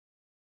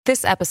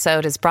This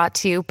episode is brought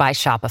to you by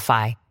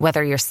Shopify.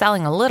 Whether you're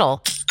selling a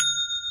little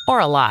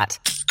or a lot,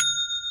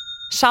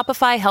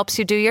 Shopify helps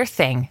you do your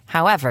thing,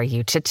 however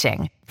you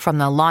cha-ching. From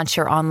the launch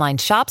your online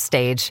shop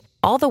stage,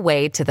 all the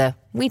way to the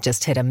we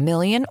just hit 1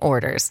 million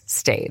orders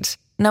stage.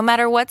 No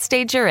matter what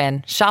stage you're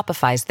in,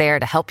 Shopify's there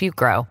to help you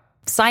grow.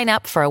 Sign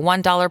up for a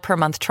 $1 per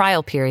month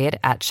trial period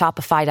at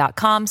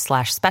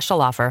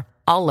shopify.com/special offer,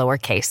 all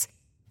lowercase.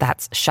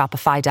 That's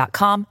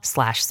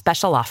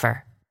shopify.com/special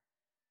offer.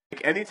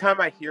 Like anytime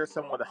I hear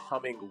someone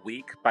humming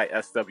 "Weak" by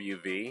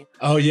SWV.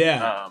 Oh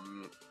yeah.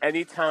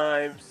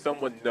 Anytime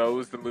someone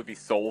knows the movie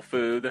Soul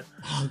Food.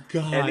 Oh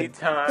god.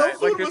 Anytime Soul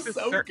Food like, was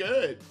so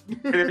good.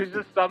 There's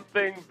just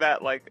something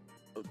that like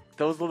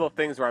those little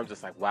things where I'm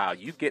just like, wow,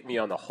 you get me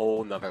on a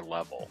whole nother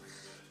level.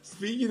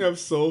 Speaking of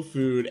soul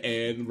food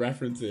and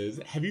references,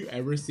 have you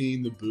ever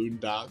seen the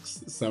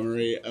Boondocks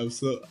summary of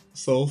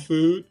soul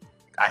food?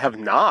 I have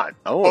not.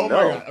 Oh no.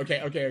 My god.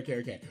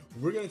 Okay.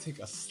 We're gonna take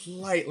the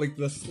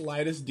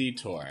slightest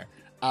detour,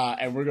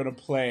 and we're gonna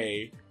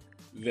play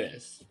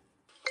this.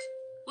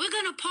 We're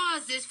gonna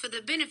pause this for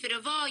the benefit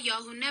of all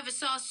y'all who never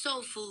saw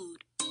Soul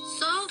Food.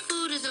 Soul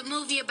Food is a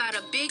movie about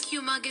a big,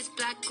 humongous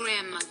black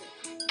grandmother,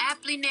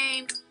 aptly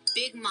named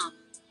Big Mama.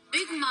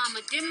 Big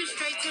Mama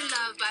demonstrates her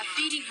love by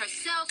feeding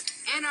herself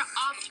and her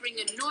offspring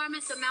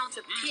enormous amounts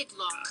of pig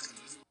lard.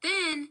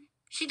 Then,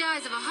 she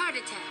dies of a heart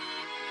attack.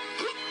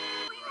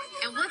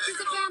 And what does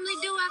the family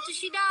do after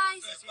she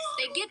dies?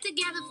 They get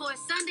together for a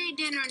Sunday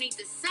dinner and eat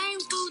the same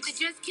food that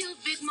just killed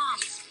Big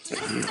Mama. The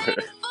same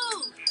food.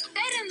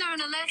 They didn't learn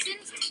a lesson.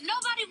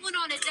 Nobody went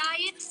on a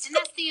diet, and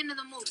that's the end of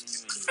the movie.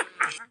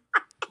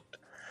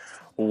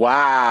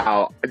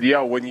 Wow.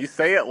 Yo, when you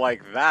say it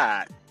like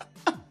that,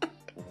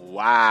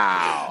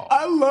 wow.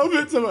 I love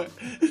it so much.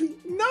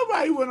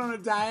 Nobody went on a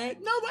diet.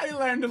 Nobody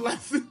learned a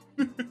lesson.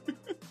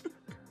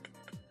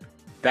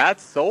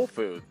 That's soul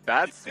food.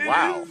 That's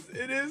wow.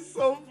 It is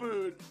soul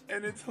food,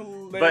 and it's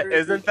hilarious. But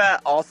isn't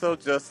that also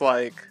just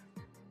like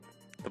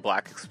the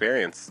black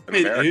experience in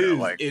America? It is.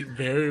 Like, it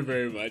very,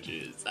 very much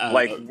is.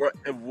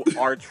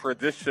 Our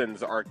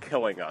traditions are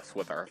killing us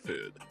with our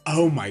food.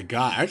 Oh my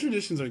god, our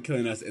traditions are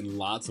killing us in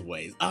lots of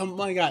ways. Oh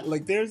my god,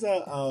 like there's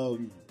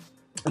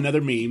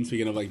another meme,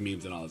 speaking of like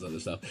memes and all this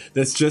other stuff,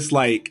 that's just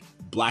like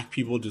black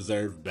people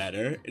deserve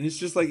better, and it's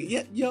just like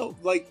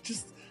like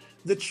just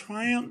the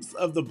triumphs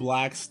of the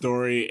black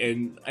story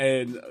and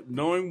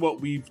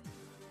knowing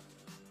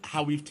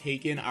how we've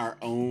taken our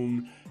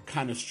own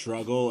kind of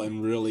struggle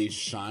and really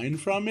shine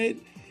from it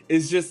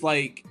is just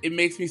like, it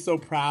makes me so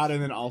proud,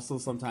 and then also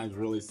sometimes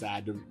really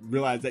sad to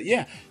realize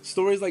that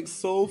stories like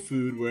Soul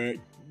Food, where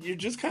you're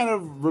just kind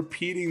of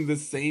repeating the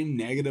same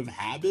negative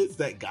habits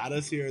that got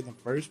us here in the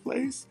first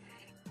place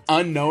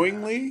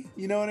unknowingly,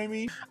 you know what I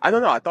mean? I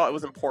don't know, I thought it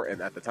was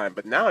important at the time,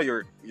 but now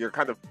you're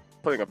kind of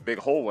putting a big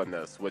hole in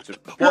this, which is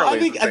I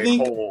think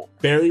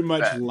very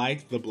much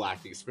like the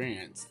black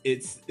experience.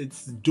 It's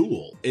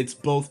dual. It's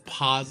both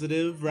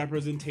positive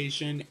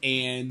representation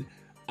and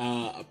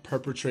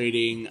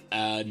perpetrating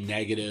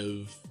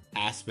negative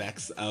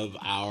aspects of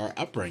our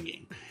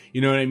upbringing.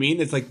 You know what I mean?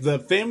 It's like the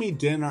family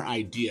dinner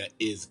idea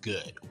is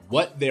good.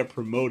 What they're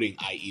promoting,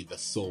 i.e. the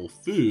soul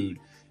food,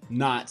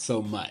 not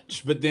so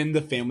much. But then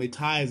the family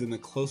ties and the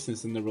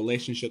closeness and the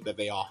relationship that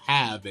they all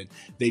have, and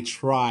they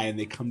try and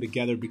they come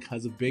together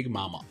because of Big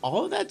Mama.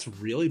 All of that's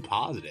really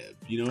positive.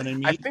 You know what I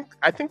mean?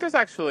 I think there's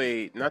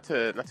actually, not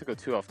to go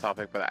too off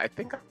topic, but I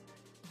think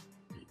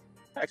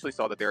I actually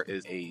saw that there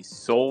is a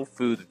soul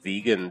food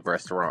vegan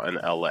restaurant in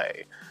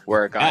LA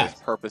where a guy is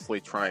purposely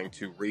trying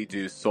to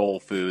redo soul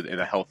food in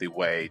a healthy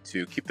way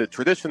to keep the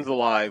traditions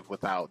alive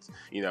without,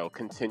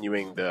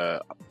 continuing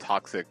the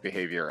toxic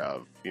behavior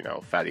of,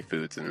 fatty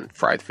foods and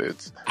fried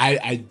foods.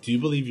 I do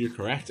believe you're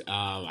correct.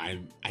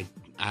 I'd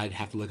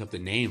have to look up the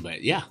name,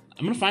 but yeah,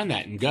 I'm going to find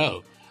that and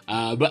go.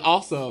 But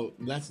also,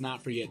 let's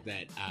not forget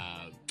that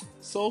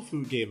Soul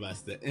Food gave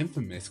us the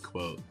infamous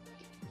quote,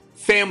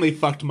 "Family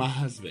fucked my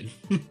husband."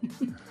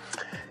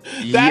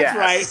 That's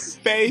right.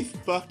 Faith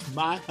fucked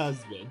my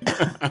husband.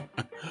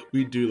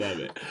 We do love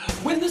it.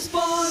 When the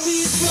spawn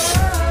meets world.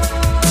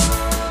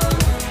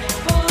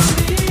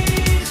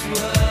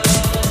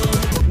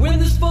 When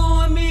the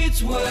spawn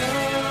meets world.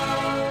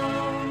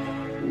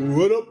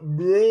 What up,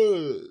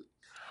 bruh?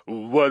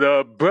 What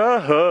up,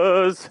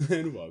 bros?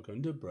 And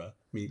welcome to Bruh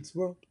Meets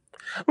World.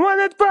 When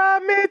it's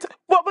Bruh Meets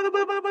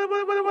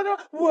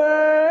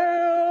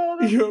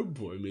World. Your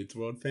Boy Meets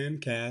World fan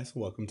cast.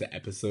 Welcome to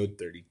episode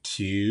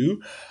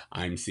 32.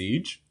 I'm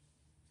Siege.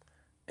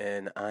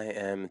 And I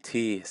am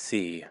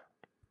TC.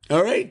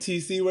 All right,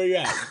 TC, where you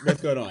at?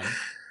 What's going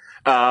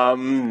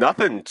on?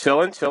 Nothing.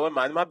 Chilling,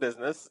 minding my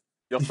business.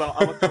 Y'all saw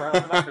I looked around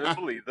and I couldn't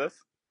believe this.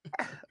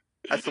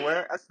 I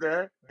swear.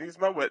 He's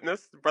my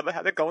witness. The brother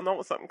had it going on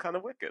with something kind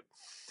of wicked.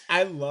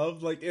 I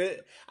love,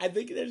 it. I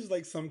think there's,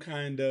 some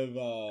kind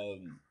of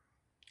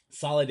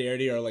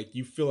solidarity, or,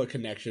 you feel a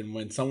connection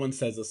when someone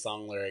says a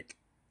song lyric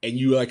and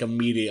you,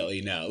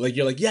 immediately know.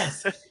 You're like,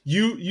 yes,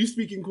 you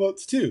speak in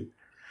quotes, too.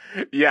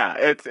 Yeah,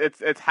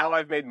 it's how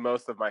I've made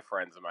most of my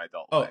friends in my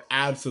adult Oh, life.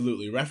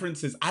 absolutely.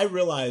 References. I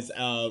realize,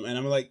 and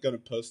I'm like gonna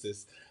post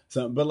this.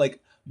 So, but like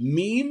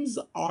memes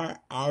are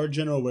our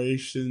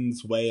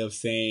generation's way of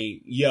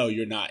saying, "Yo,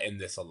 you're not in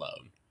this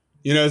alone."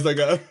 You know, it's like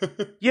a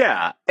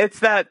Yeah, it's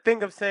that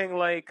thing of saying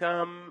like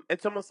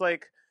it's almost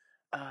like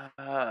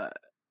uh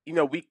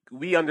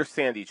we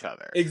understand each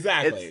other. It's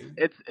exactly,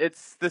 it's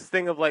it's this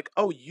thing of like,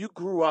 oh, you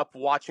grew up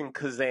watching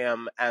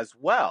Kazam as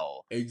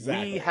well. We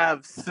exactly.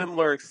 have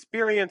similar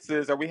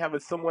experiences, or we have a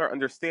similar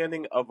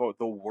understanding of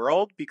the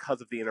world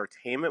because of the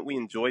entertainment we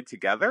enjoyed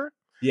together.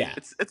 Yeah,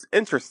 It's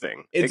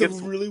interesting. It it's a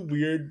gets really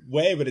weird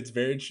way, but it's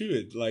very true.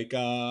 It's like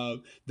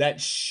that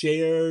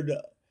shared.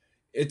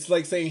 It's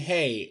like saying,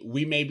 "Hey,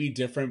 we may be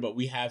different, but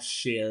we have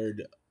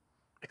shared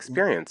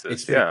experiences.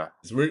 experience.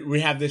 Yeah. We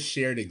have this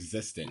shared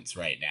existence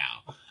right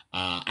now."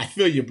 I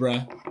feel you,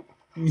 bruh.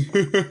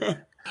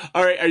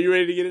 All right, are you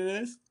ready to get into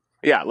this?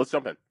 Yeah, let's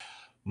jump in.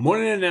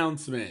 Morning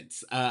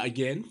announcements.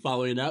 Again,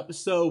 following up.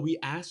 So we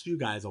asked you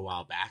guys a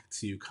while back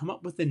to come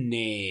up with a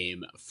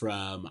name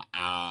from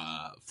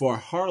for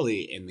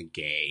Harley and the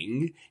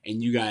gang,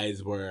 and you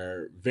guys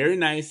were very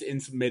nice in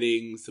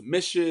submitting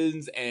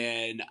submissions.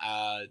 And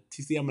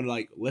TC, I'm gonna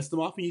like list them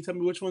off, and you tell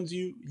me which ones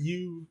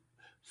you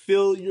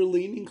feel you're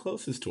leaning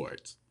closest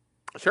towards.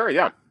 Sure,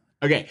 yeah.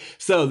 Okay,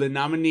 so the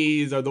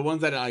nominees are the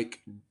ones that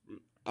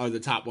are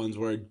the top ones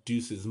were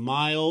Deuces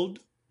Mild,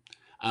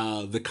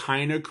 the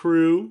Kiner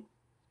Crew,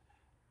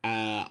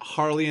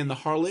 Harley and the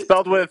Harlot.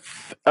 Spelled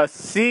with a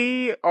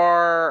C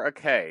or a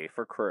K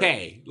for crew.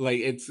 K, like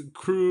it's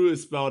crew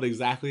is spelled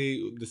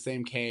exactly the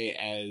same K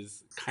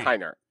as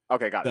Kiner.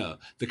 Okay, got it. So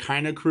the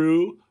Kiner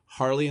Crew,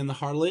 Harley and the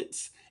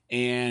Harlots,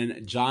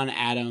 and John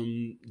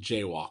Adam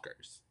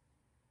Jaywalkers.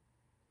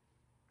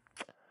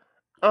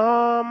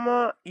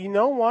 You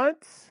know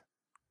what?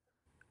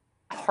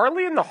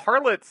 Harley and the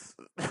Harlots.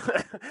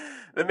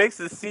 That makes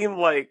it seem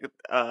like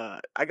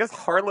I guess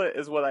harlot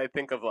is what I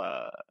think of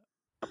a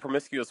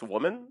promiscuous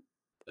woman.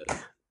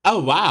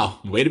 Oh wow,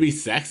 way to be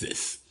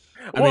sexist.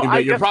 I Well, mean, I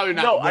but you're guess probably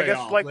not. no. Way I guess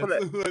off. like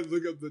Let's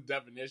look up the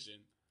definition.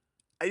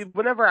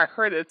 whenever I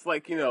heard it, it's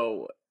like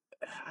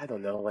I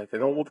don't know, like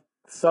an old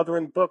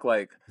Southern book,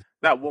 like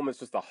that woman's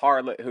just a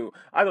harlot who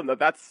I don't know.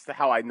 That's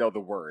how I know the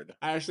word.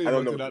 I actually I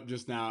don't looked know. it up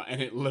just now,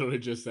 and it literally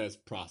just says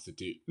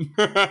prostitute.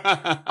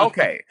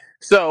 Okay,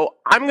 so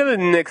I'm gonna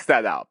nix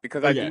that out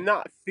because I Okay. do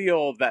not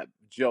feel that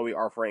Joey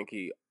or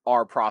Frankie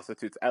are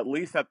prostitutes, at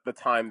least at the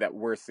time that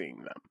we're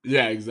seeing them.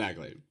 Yeah,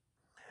 exactly.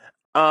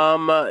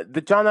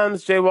 The John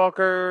Adams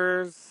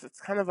Jaywalkers, it's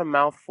kind of a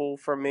mouthful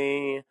for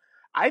me.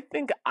 I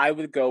think I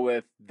would go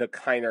with the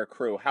Kiner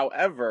Crew.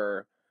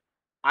 However,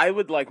 I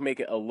would like make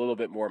it a little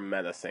bit more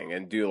menacing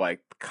and do like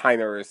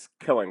Kiner's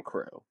Killing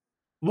Crew.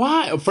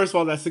 Why? First of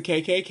all, that's the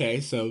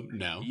KKK, so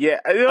no. Yeah,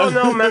 I don't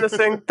know,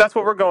 menacing. That's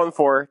what we're going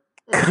for.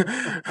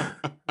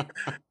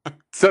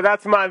 So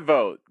that's my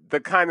vote. The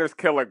Kiner's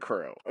Killer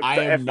Crew. I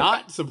am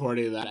not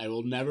supporting that. I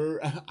will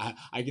never.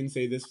 I can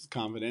say this with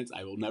confidence.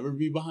 I will never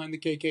be behind the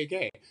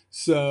KKK.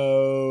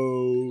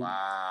 So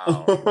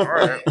wow. All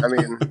right. I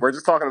mean, we're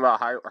just talking about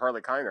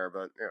Harley Kiner,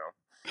 but you know.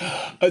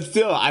 But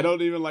still, I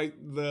don't even like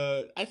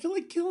I feel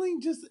like killing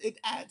it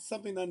adds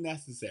something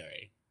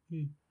unnecessary.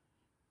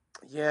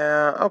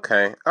 Yeah.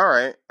 Okay. All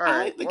right.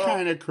 I like the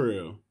Kiner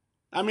Crew.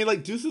 I mean,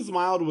 like Deuces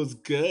Mild was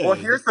good. Well,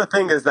 here's the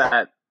thing: is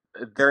that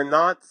they're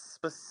not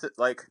specific.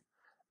 Like,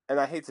 and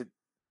I hate to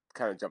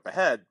kind of jump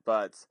ahead,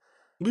 but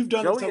we've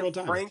done Joey it several and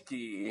times.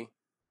 Frankie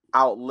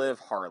outlive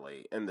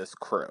Harley in this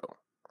crew,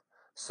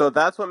 so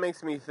that's what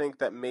makes me think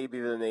that maybe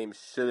the name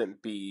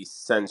shouldn't be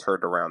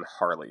centered around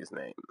Harley's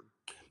name.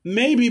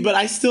 Maybe, but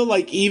I still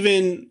like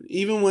even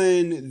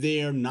when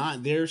they're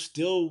not, they're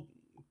still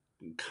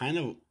kind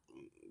of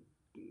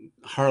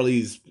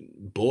Harley's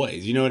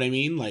boys. You know what I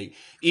mean? Like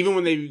even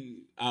when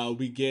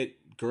we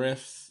get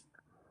Griff's.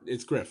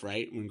 It's Griff,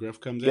 right? When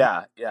Griff comes in?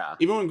 Yeah, yeah.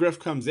 Even when Griff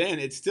comes in,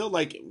 it's still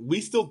like we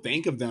still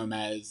think of them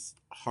as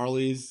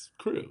Harley's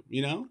crew,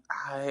 you know?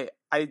 I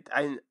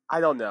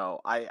don't know.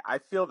 I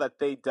feel that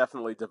they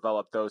definitely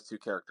developed those two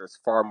characters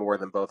far more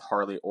than both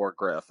Harley or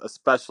Griff,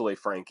 especially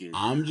Frankie.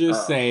 I'm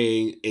just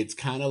saying it's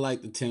kind of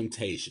like the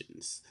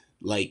Temptations.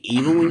 Like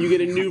even when you get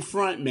a new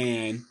front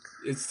man,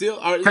 it's still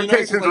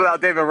Temptations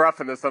without David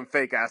Ruffin is some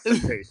fake ass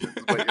Temptations.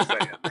 Is what you're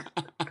saying.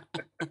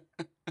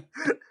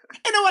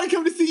 Ain't nobody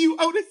come to see you,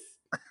 Otis.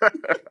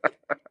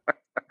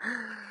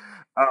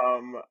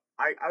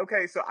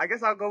 Okay, so I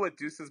guess I'll go with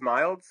Deuces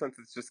Mild since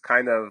it's just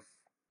kind of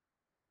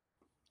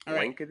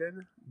blanketed.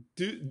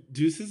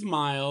 Deuces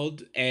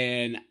Mild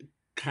and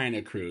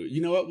Kiner Crew.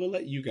 You know what? We'll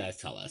let you guys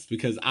tell us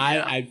because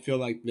I feel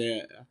like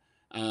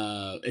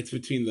it's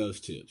between those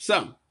two.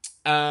 So,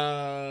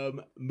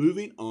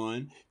 moving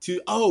on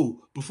to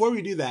before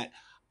we do that,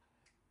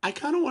 I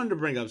kind of wanted to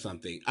bring up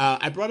something.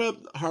 I brought up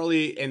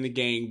Harley and the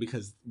gang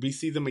because we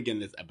see them again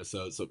this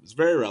episode, so it's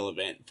very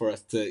relevant for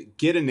us to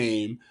get a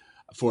name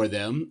for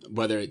them,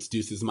 whether it's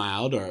Deuces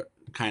Mild or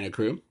Kiner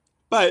Crew.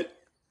 But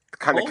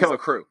Killer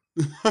Crew.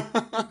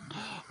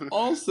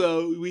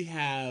 Also, we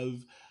have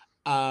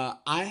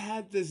I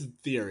had this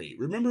theory.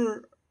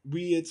 Remember,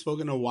 we had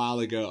spoken a while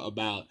ago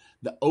about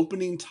the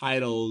opening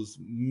titles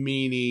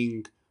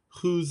meaning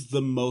who's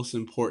the most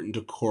important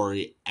to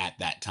Corey at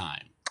that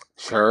time.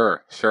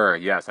 Sure.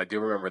 Yes, I do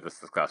remember this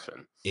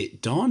discussion.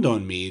 It dawned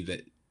on me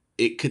that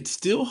it could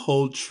still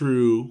hold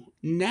true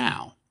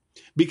now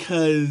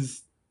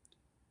because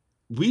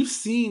we've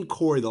seen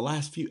Corey the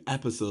last few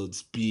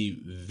episodes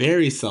be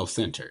very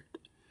self-centered.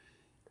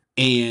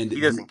 And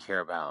he doesn't care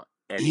about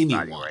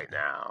anybody right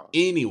now.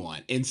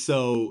 Anyone. And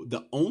so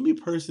the only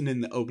person in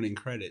the opening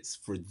credits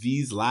for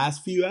these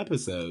last few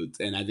episodes,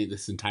 and I think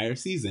this entire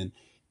season,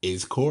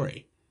 is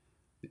Corey.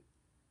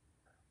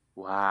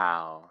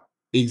 Wow.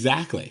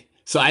 Exactly.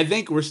 So I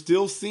think we're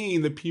still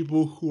seeing the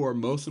people who are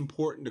most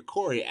important to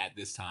Corey at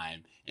this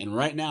time. And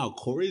right now,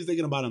 Corey is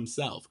thinking about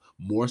himself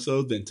more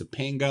so than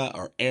Topanga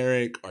or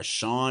Eric or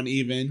Sean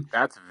even.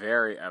 That's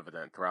very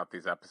evident throughout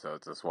these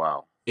episodes as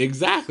well.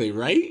 Exactly,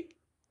 right?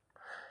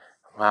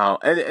 Wow.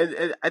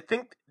 And I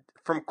think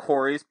from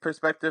Corey's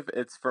perspective,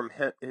 it's from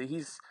him.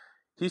 He's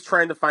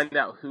trying to find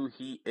out who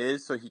he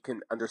is so he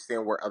can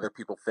understand where other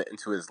people fit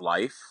into his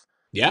life.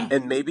 Yeah.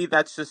 And maybe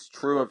that's just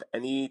true of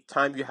any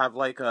time you have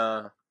like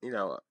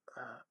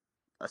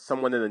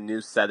someone in a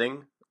new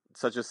setting,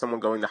 such as someone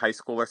going to high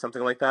school or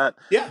something like that.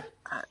 Yeah.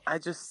 I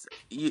just,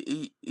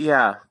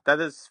 yeah,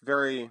 that is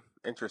very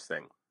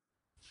interesting.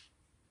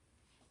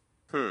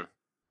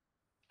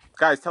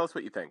 Guys, tell us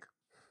what you think.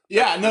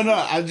 Yeah, no,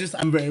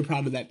 I'm very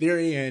proud of that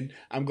theory, and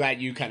I'm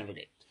glad you kind of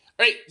agree.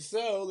 All right,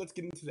 so let's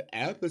get into the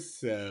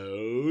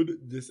episode.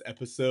 This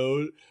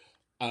episode,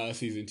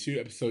 season 2,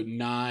 episode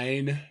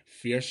 9,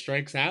 Fear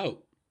Strikes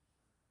Out.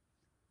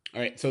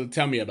 All right, so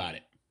tell me about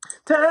it.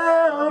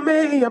 Tell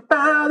me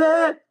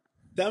about it.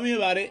 Tell me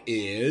about it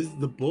is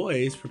the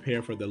boys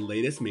prepare for the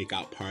latest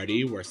makeout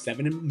party where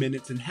 7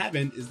 Minutes in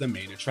Heaven is the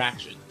main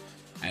attraction.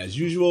 As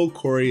usual,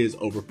 Corey is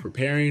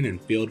over-preparing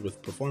and filled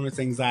with performance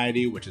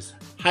anxiety, which is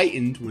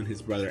heightened when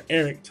his brother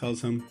Eric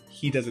tells him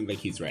he doesn't think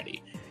he's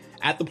ready.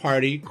 At the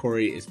party,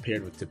 Corey is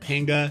paired with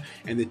Topanga,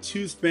 and the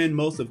two spend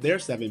most of their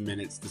 7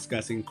 minutes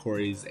discussing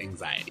Corey's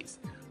anxieties.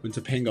 When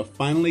Topanga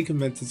finally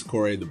convinces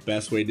Corey the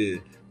best way to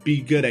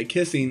be good at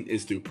kissing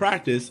is through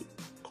practice,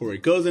 Corey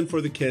goes in for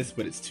the kiss,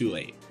 but it's too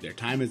late. Their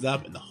time is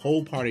up, and the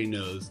whole party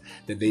knows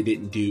that they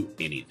didn't do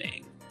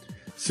anything.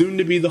 Soon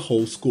to be the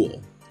whole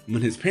school.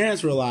 When his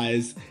parents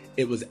realize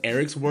it was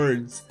Eric's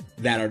words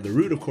that are the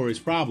root of Corey's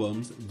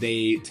problems,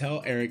 they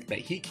tell Eric that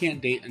he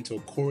can't date until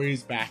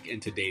Corey's back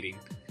into dating.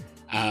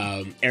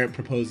 Eric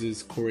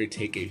proposes Corey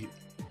take a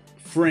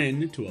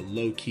friend to a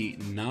low-key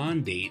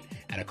non-date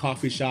at a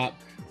coffee shop.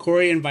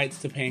 Corey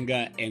invites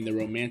Topanga, and the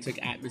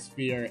romantic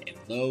atmosphere and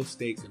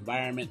low-stakes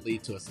environment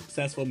lead to a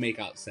successful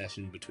makeout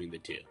session between the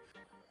two.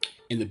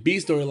 In the B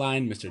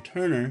storyline, Mr.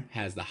 Turner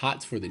has the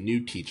hots for the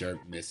new teacher,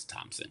 Miss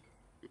Thompson.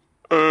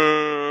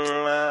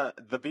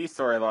 The B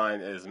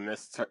storyline is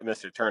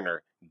Mr.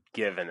 Turner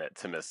giving it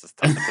to Mrs.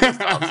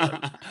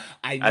 Thompson.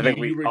 I think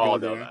we all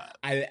know that.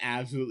 I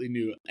absolutely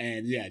knew.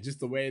 And yeah, just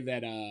the way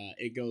that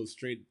it goes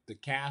straight to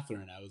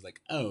Catherine, I was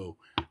like, oh,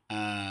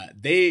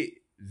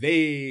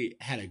 they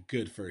had a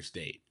good first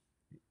date.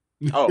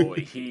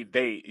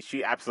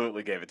 She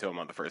absolutely gave it to him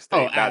on the first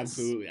date.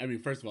 Absolutely. I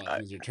mean, first of all,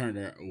 Mr.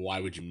 Turner,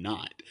 why would you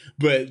not?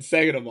 But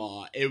second of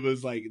all, it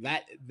was like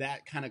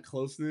that kind of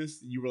closeness.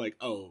 You were like,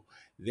 oh,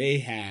 they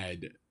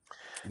had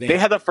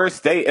a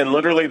first date, and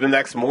literally the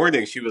next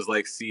morning she was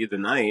like, "See you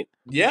tonight."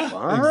 Yeah,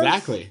 what?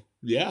 Exactly.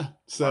 Yeah.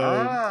 So,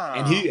 wow.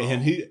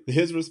 and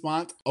his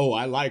response, "Oh,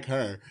 I like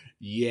her."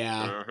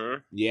 Yeah.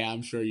 Mm-hmm. Yeah,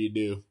 I'm sure you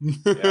do.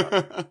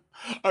 Yeah.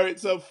 All right.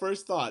 So,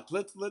 first thoughts.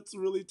 Let's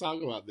really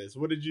talk about this.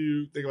 What did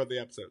you think about the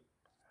episode?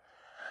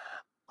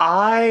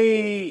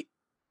 I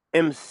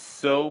am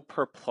so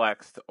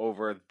perplexed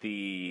over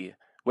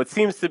what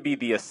seems to be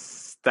the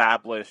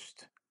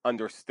established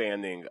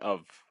understanding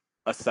of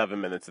a 7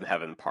 Minutes in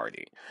Heaven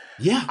party.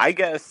 Yeah. I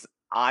guess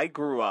I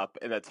grew up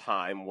in a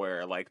time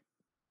where like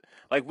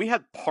we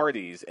had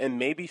parties, and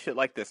maybe shit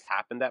like this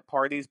happened at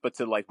parties, but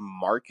to like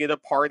market a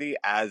party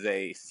as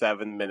a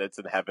 7 Minutes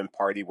in Heaven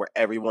party where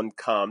everyone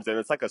comes and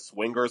it's like a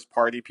swingers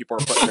party, people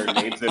are putting their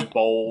names in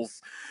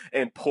bowls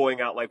and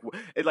pulling out like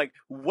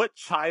what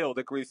child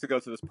agrees to go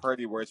to this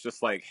party where it's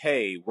just like,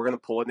 hey, we're gonna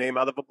pull a name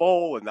out of a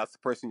bowl and that's the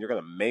person you're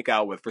gonna make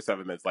out with for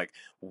 7 minutes. Like,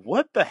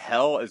 what the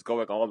hell is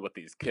going on with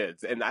these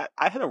kids? And I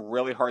had a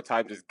really hard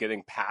time just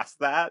getting past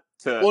that.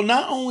 Well,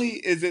 not only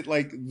is it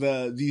like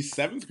these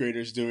 7th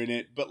graders doing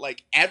it, but like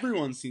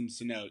everyone seems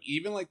to know.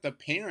 Even like the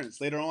parents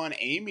later on,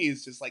 Amy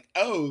is just like,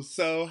 "Oh,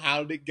 so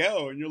how did it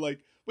go?" And you're like,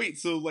 "Wait,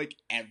 so like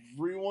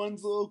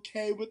everyone's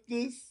okay with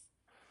this?"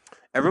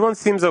 Everyone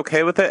seems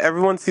okay with it.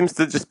 Everyone seems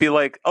to just be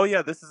like, "Oh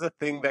yeah, this is a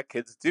thing that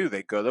kids do.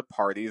 They go to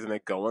parties and they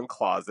go in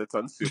closets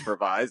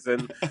unsupervised."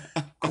 And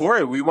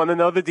Corey, we want to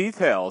know the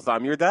details.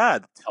 I'm your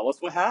dad. Tell us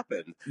what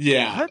happened.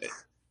 Yeah. What?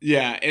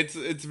 Yeah, it's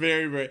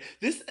very, very...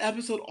 This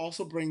episode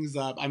also brings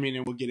up, I mean,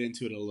 and we'll get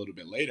into it a little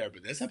bit later,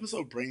 but this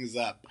episode brings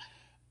up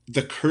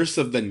the curse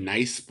of the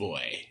nice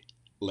boy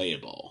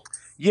label.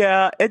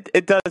 Yeah,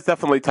 it does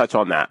definitely touch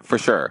on that, for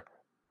sure.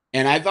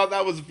 And I thought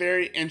that was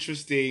very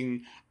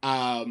interesting.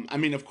 I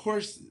mean, of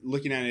course,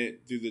 looking at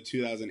it through the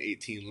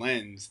 2018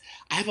 lens,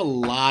 I have a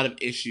lot of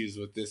issues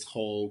with this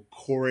whole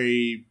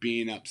Corey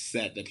being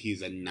upset that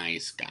he's a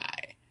nice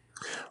guy.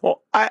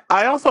 Well,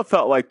 I also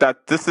felt like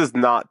that this is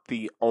not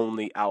the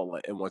only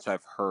outlet in which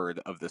I've heard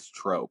of this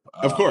trope.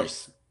 Of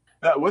course.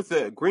 That was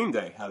it. Green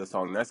Day had a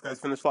song, Nice Guys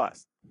Finish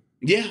Last.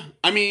 Yeah,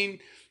 I mean,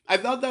 I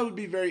thought that would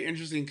be very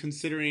interesting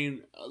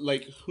considering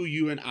like who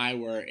you and I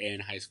were in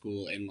high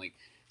school and like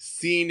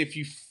seeing if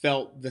you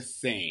felt the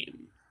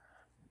same.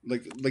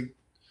 Like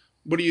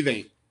what do you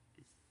think?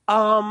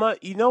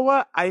 You know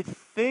what? I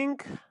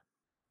think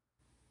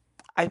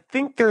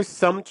there's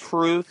some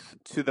truth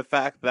to the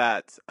fact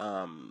that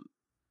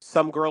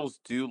some girls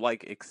do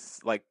like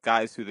like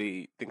guys who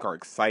they think are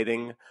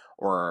exciting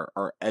or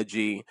are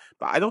edgy,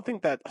 but I don't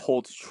think that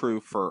holds true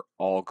for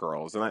all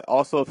girls. And I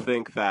also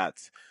think that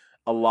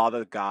a lot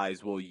of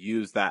guys will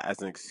use that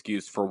as an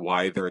excuse for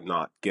why they're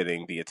not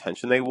getting the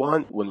attention they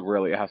want, when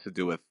really it has to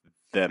do with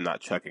them not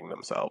checking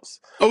themselves.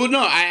 Oh well, no,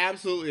 I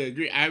absolutely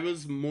agree. I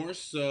was more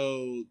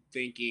so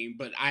thinking,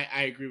 but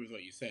I agree with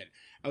what you said.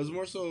 I was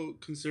more so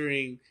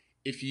considering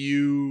if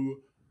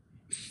you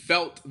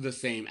felt the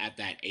same at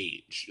that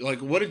age. Like,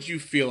 what did you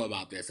feel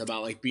about this?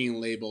 About like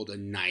being labeled a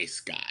nice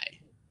guy?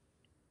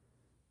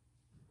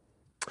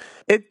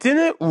 It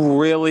didn't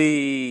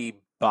really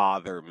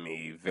bother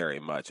me very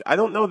much. I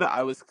don't know that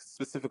I was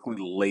specifically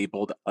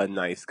labeled a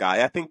nice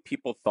guy. I think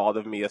people thought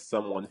of me as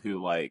someone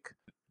who like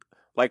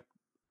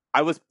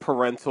I was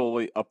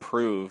parentally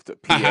approved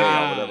PA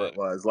or whatever it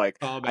was. Like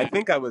I Callback.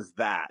 think I was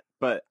that,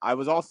 but I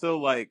was also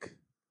like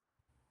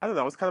I don't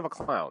know, I was kind of a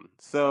clown.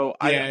 So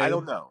I Yeah,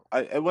 don't know.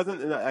 It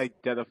wasn't an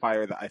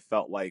identifier that I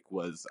felt like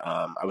was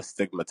I was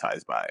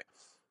stigmatized by.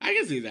 I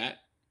can see that.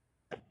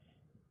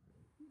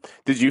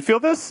 Did you feel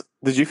this?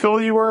 Did you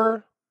feel you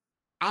were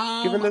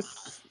given Um,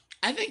 this?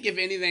 I think if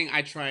anything,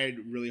 I tried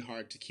really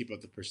hard to keep up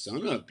the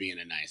persona of being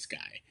a nice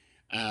guy.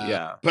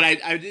 Yeah. But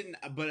I didn't.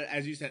 But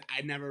as you said,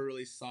 I never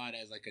really saw it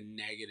as like a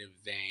negative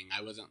thing.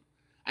 I wasn't.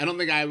 I don't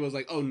think I was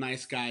like, oh,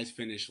 nice guys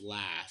finish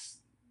last.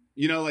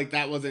 You know, like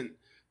that wasn't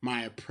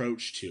my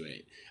approach to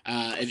it.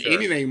 If Sure.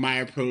 anything, my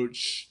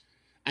approach,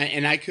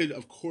 and I could,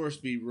 of course,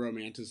 be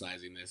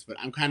romanticizing this, but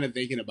I'm kind of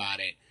thinking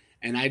about it.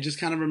 And I just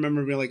kind of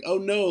remember being like, oh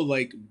no,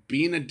 like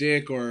being a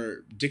dick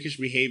or dickish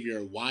behavior,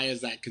 why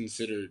is that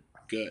considered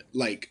good,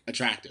 like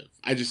attractive?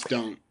 I just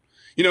don't.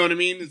 You know what I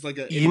mean? It's like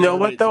a it You know never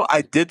what made though?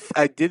 sense.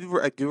 I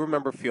do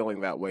remember feeling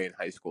that way in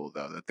high school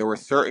though. That there were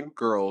certain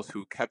girls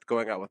who kept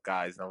going out with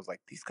guys, and I was like,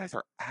 these guys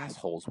are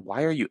assholes.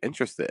 Why are you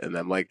interested in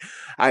them? Like,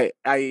 I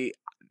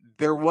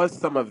there was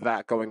some of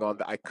that going on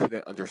that I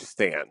couldn't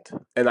understand,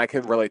 and I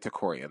can relate to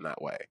Corey in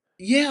that way.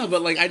 Yeah,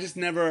 but like I just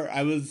never.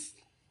 I was.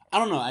 I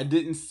don't know. I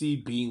didn't see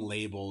being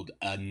labeled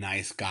a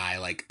nice guy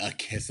like a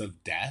kiss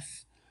of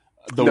death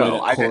the way No,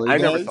 that I didn't. Corey I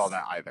never saw does.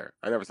 that either.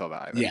 I never saw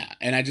that either. Yeah,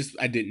 and I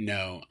didn't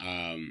know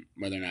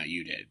whether or not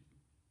you did.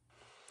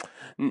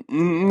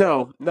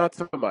 No, not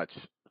so much.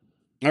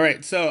 All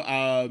right,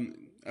 so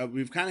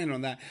we've kind of hit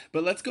on that,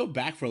 but let's go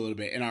back for a little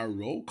bit. In our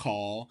roll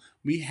call,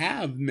 we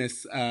have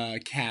Miss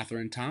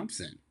Catherine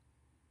Thompson.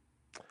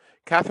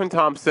 Catherine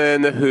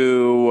Thompson,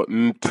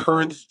 who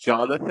turns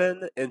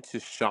Jonathan into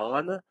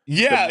Sean the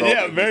Yeah,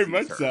 yeah, moment he very sees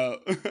much her. so.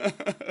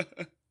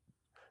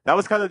 That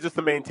was kind of just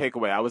the main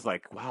takeaway. I was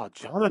like, wow,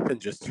 Jonathan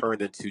just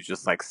turned into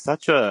just like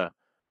such a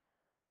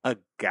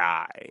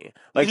guy.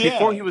 Like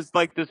before Yeah, he was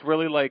like this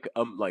really like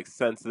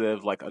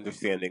sensitive, like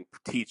understanding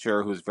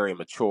teacher who's very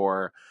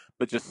mature,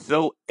 but just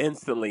so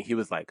instantly he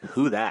was like,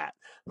 who that?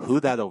 Who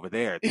that over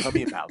there? Tell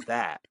me about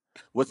that.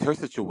 What's her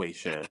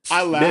situation?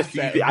 I Miss, laughed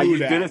at who you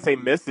didn't that. say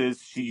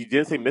Mrs. You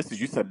didn't say Mrs.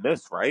 You said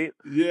Miss, right?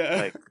 Yeah.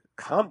 Like,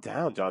 calm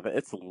down, Jonathan.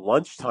 It's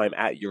lunchtime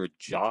at your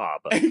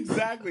job.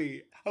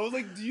 Exactly. I was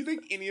like, do you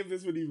think any of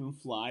this would even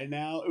fly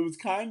now? It was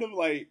kind of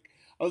like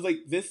I was like,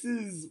 this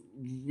is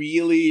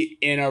really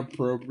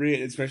inappropriate,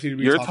 especially to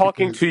be You're talking to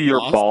talking his to your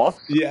boss.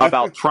 boss Yeah,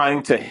 about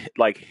trying to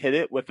like hit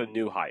it with a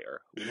new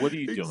hire. What are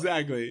you doing?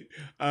 exactly.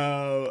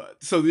 So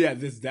yeah,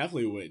 this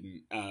definitely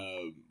wouldn't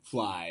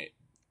fly.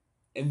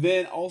 And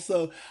then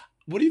also,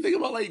 what do you think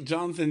about like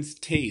Jonathan's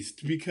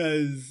taste?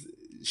 Because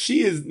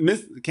she is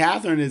Miss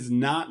Catherine is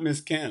not Miss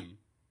Kim.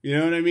 You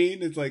know what I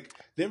mean? It's like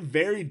they're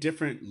very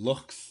different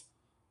looks.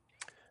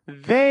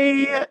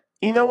 They,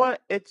 you know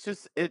what? It's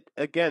just it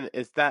again.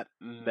 It's that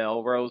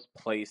Melrose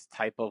Place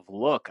type of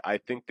look. I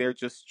think they're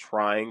just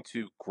trying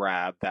to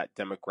grab that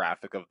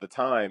demographic of the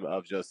time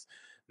of just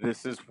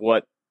this is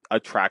what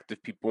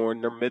attractive people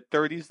in their mid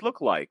 30s look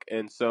like,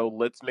 and so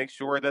let's make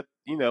sure that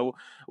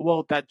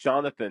well, that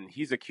Jonathan,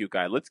 he's a cute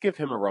guy. Let's give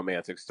him a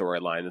romantic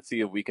storyline and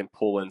see if we can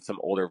pull in some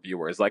older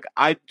viewers. Like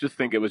I just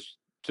think it was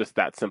just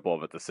that simple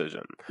of a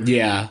decision.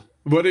 Yeah.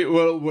 What do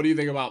you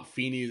think about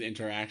Feeney's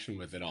interaction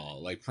with it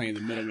all, like playing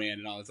the middleman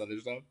and all this other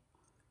stuff?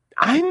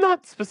 I'm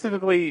not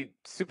specifically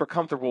super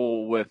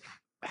comfortable with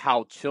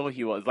how chill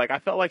he was. Like I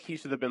felt like he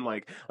should have been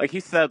like he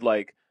said,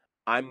 like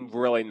I'm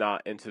really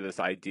not into this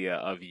idea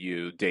of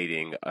you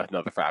dating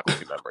another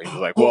faculty member. He's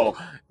like, Well,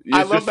 well,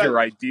 I it's love just that. your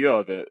idea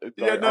of it,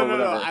 Yeah, no, or no, no.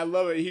 whatever. I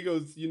love it. He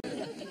goes,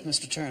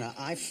 Mr. Turner,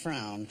 I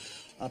frown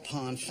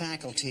upon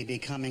faculty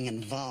becoming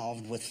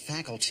involved with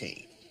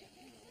faculty.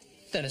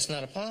 Then it's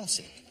not a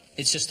policy.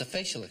 It's just a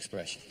facial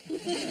expression.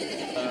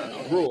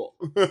 rule.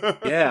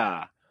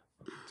 Yeah.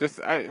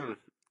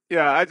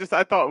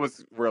 I thought it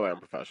was really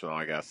unprofessional,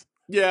 I guess.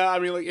 Yeah, I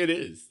mean, like, it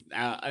is.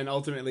 And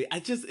ultimately,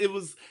 it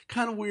was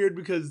kind of weird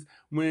because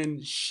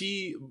when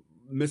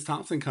Miss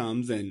Thompson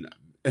comes, and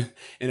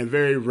in a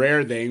very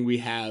rare thing, we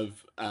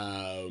have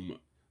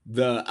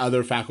the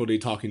other faculty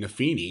talking to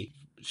Feeney.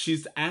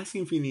 She's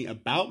asking Feeney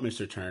about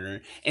Mr.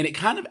 Turner, and it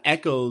kind of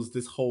echoes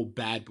this whole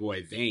bad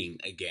boy thing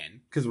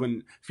again. Because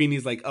when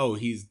Feeney's like, oh,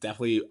 he's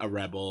definitely a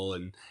rebel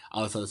and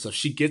all this other stuff,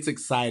 she gets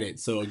excited.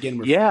 So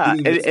again,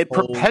 it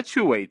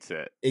perpetuates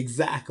it.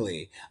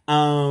 Exactly.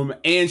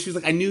 And she's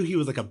like, I knew he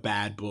was like a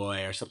bad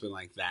boy or something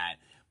like that.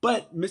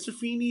 But Mr.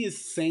 Feeney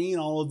is saying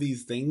all of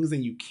these things,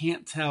 and you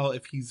can't tell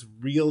if he's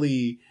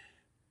really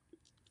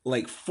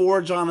like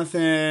for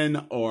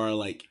Jonathan or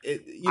like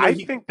I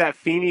think that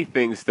Feeney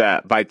thinks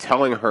that by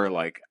telling her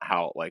like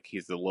how like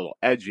he's a little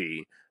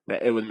edgy,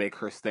 that it would make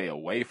her stay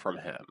away from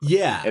him.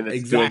 Yeah, and it's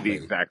exactly. doing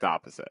the exact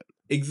opposite.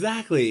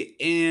 Exactly.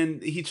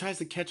 And he tries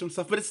to catch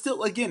himself, but it's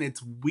still, again,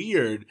 it's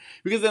weird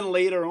because then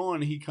later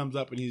on he comes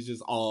up and he's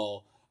just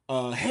all,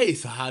 hey,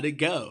 so how'd it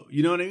go?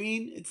 You know what I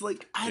mean? It's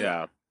like,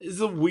 it's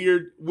a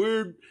weird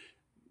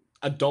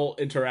adult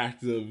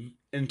interactions.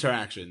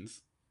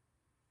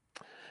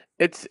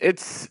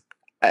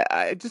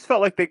 I just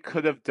felt like they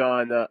could have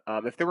done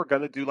if they were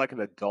going to do like an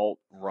adult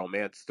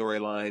romance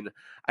storyline,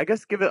 I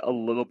guess give it a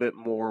little bit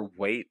more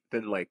weight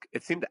than like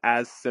it seemed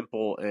as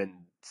simple and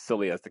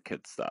silly as the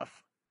kids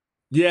stuff.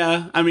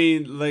 Yeah, I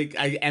mean, like,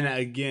 and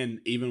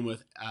again, even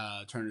with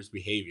Turner's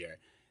behavior,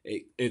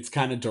 it's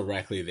kind of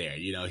directly there.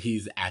 You know,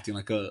 he's acting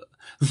like a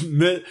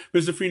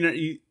Mr.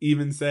 Feeney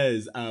even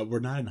says, "We're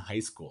not in high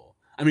school."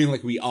 I mean,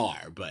 like we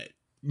are, but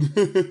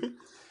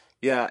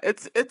yeah,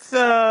 it's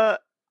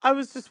I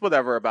was just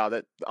whatever about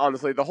it.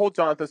 Honestly, the whole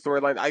Jonathan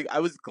storyline, I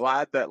was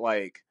glad that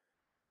like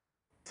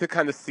to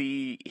kind of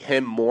see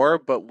him more,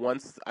 but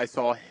once I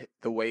saw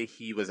the way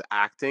he was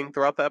acting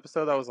throughout the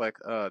episode, I was like,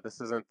 this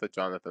isn't the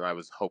Jonathan I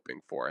was hoping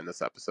for in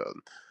this episode.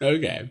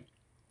 Okay.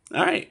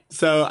 All right.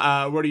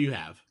 So, what do you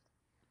have?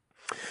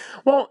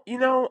 Well, you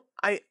know,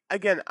 I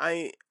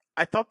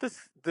thought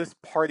this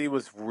party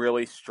was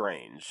really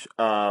strange.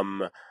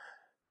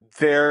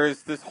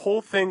 There's this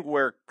whole thing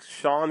where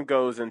Sean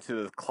goes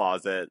into the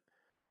closet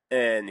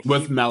and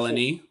with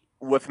Melanie,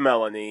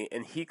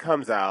 and he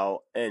comes out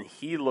and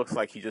he looks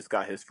like he just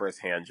got his first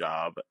hand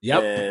job.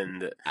 Yep.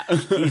 And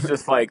he's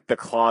just like, the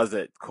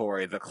closet,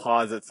 Corey. The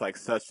closet's like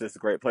such this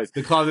great place.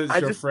 The closet's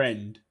your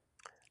friend.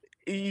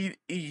 You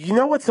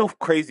know what's so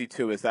crazy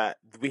too is that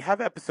we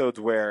have episodes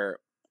where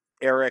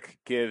Eric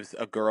gives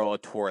a girl a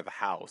tour of the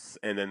house,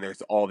 and then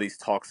there's all these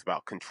talks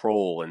about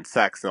control and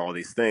sex and all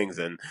these things,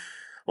 and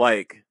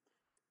like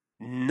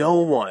no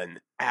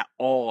one at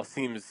all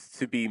seems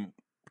to be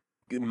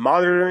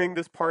monitoring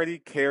this party,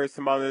 cares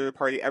to monitor the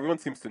party. Everyone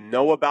seems to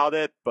know about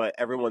it, but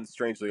everyone's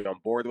strangely on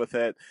board with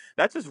it.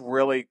 That just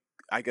really,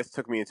 I guess,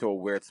 took me into a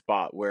weird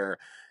spot where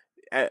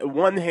at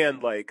one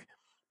hand, like,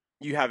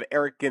 you have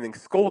Eric getting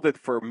scolded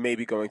for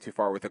maybe going too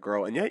far with a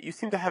girl, and yet you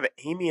seem to have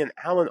Amy and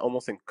Alan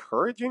almost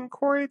encouraging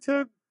Corey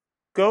to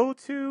go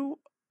to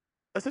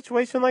a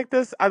situation like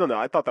this. I don't know.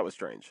 I thought that was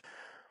strange.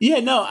 Yeah,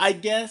 no, I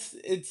guess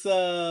it's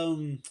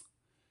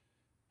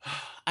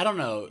I don't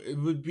know. It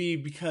would be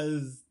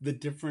because the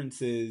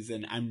difference is,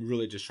 and I'm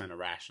really just trying to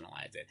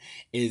rationalize it,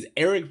 is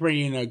Eric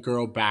bringing a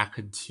girl back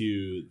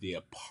to the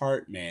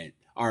apartment,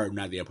 or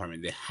not the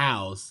apartment, the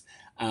house,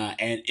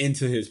 and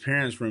into his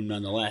parents' room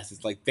nonetheless.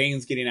 It's like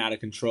things getting out of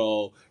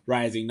control,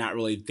 Rising, not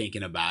really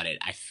thinking about it.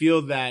 I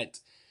feel that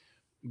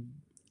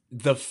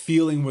the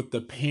feeling with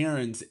the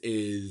parents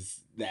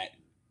is that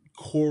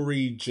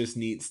Corey just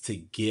needs to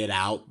get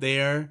out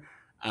there.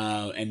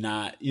 And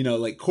not, you know,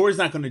 like Corey's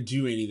not going to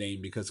do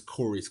anything because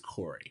Corey's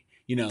Corey.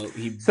 You know,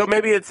 so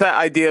maybe it's that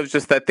idea of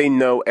just that they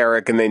know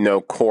Eric and they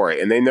know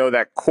Corey, and they know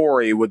that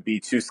Corey would be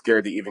too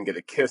scared to even get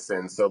a kiss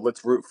in. So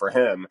let's root for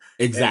him.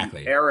 Exactly.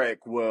 And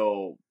Eric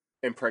will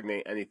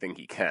impregnate anything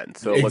he can.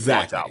 So let's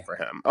watch out for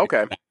him.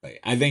 Okay. Exactly.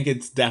 I think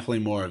it's definitely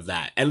more of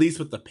that, at least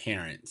with the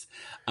parents.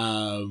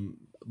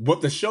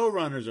 What the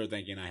showrunners are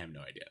thinking, I have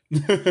no idea.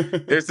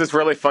 There's this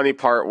really funny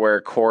part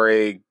where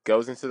Corey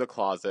goes into the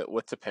closet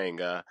with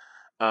Topanga.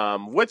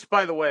 Which,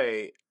 by the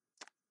way,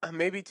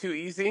 maybe too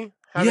easy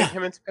having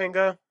him and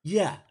Topanga.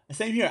 Yeah,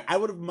 same here. I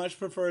would have much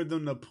preferred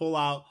them to pull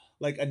out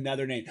like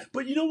another name.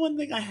 But you know, one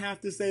thing I have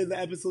to say the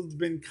episode's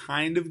been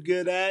kind of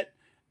good at,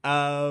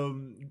 or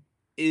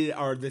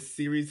the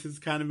series has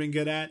kind of been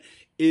good at,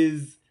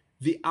 is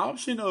the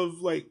option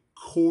of like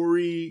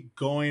Corey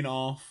going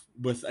off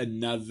with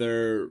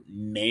another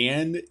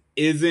man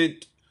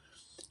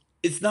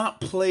it's not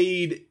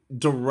played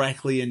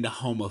directly into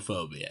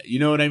homophobia. You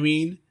know what I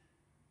mean?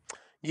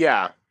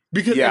 Yeah.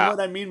 Because and Yeah. what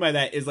I mean by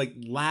that is like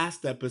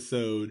last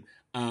episode,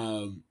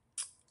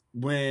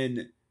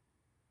 when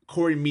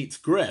Corey meets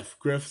Griff,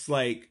 Griff's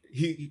like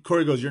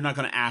Corey goes, "You're not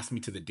going to ask me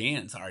to the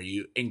dance, are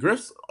you?" And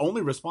Griff's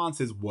only response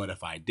is, "What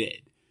if I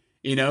did?"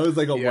 You know, it's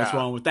like, "Oh, what's Yeah.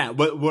 wrong with that?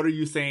 What are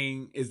you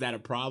saying? Is that a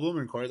problem?"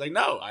 And Corey's like,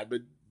 "No, I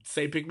would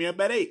say pick me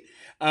up at 8."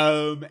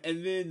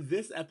 And then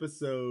this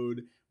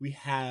episode we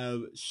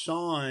have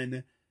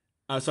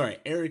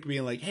Eric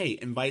being like, "Hey,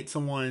 invite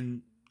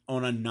someone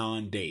on a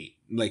non-date,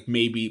 like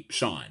maybe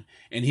Sean."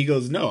 And he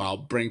goes, "No, I'll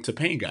bring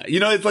Topanga." You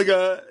know,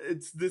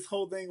 it's this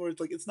whole thing where it's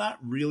like it's not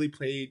really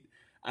played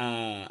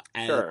as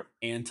Sure.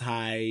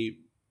 anti-gay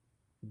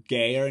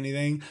or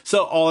anything.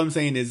 So all I'm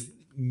saying is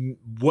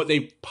what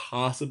they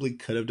possibly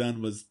could have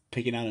done was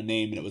picking out a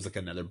name and it was like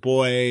another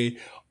boy,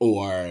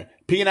 or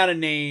picking out a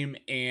name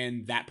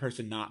and that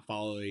person not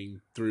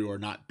following through or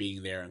not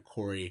being there, and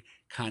Corey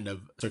kind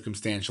of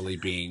circumstantially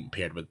being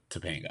paired with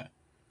Topanga.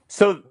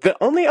 So the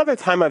only other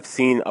time I've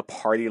seen a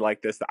party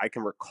like this that I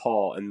can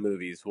recall in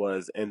movies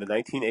was in the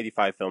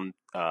 1985 film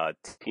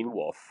Teen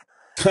Wolf.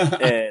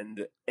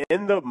 And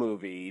in the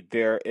movie,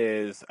 there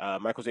is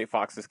Michael J.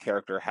 Fox's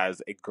character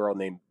has a girl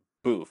named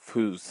Boof,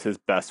 who's his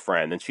best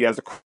friend, and she has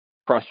a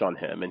crush on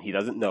him, and he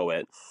doesn't know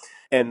it.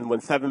 And when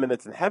 7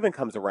 Minutes in Heaven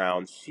comes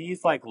around,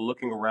 she's like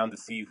looking around to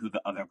see who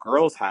the other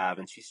girls have,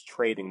 and she's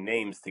trading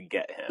names to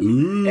get him.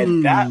 Ooh.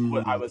 And that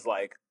I was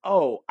like,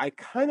 oh, I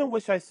kind of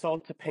wish I saw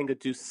Topanga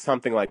do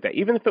something like that,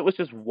 even if it was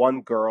just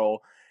one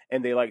girl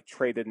and they like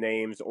traded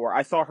names, or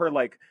I saw her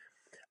like,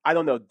 I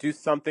don't know, do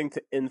something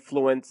to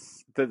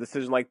influence the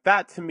decision. Like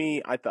that to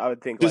me, I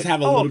would think just like,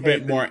 have a little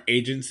bit more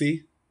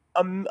agency.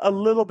 A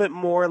little bit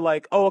more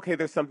like, oh, okay,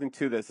 there's something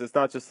to this. It's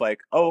not just like,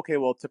 oh, okay,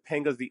 well,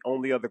 Topanga's the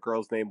only other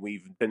girl's name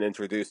we've been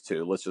introduced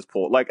to. Let's just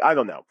pull. Like, I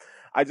don't know.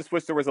 I just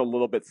wish there was a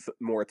little bit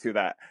more to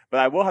that.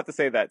 But I will have to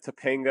say that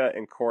Topanga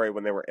and Corey,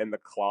 when they were in the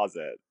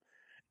closet,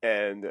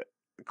 and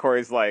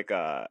Corey's like,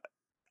 oh,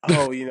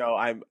 you know,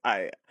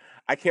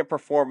 I can't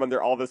perform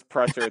under all this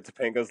pressure.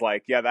 Topanga's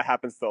like, yeah, that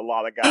happens to a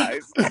lot of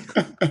guys.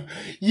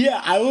 Yeah,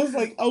 I was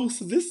like, oh,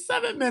 so this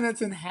 7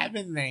 Minutes in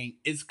Heaven thing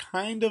is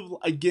kind of,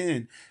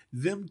 again,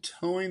 them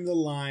towing the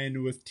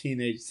line with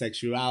teenage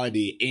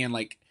sexuality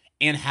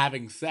and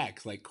having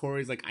sex. Like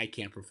Corey's like, I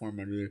can't perform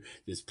under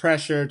this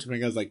pressure.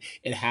 Topanga's like,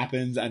 it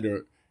happens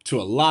to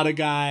a lot of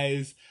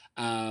guys.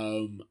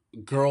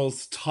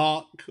 Girls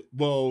talk.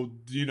 Well,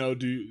 you know,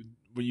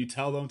 when you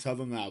tell them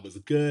that was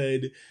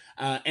good.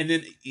 And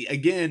then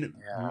again,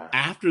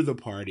 after the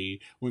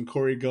party, when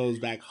Corey goes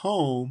back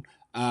home,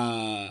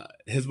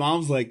 his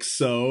mom's like,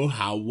 so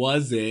how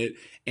was it?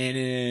 And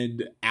then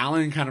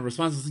Alan kind of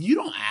responds, you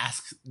don't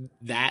ask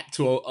that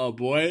to a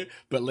boy.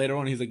 But later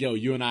on, he's like, yo,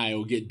 you and I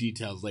will get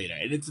details later.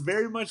 And it's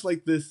very much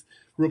like this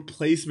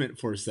replacement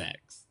for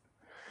sex.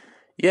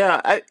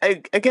 Yeah,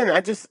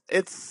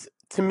 it's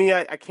to me,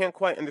 I can't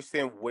quite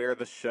understand where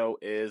the show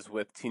is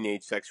with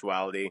teenage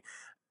sexuality.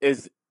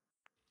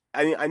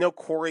 I know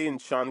Corey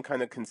and Sean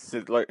kind of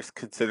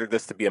consider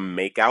this to be a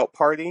make-out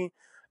party.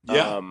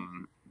 Yeah.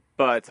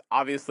 But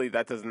obviously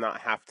that does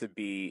not have to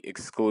be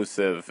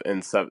exclusive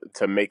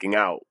to making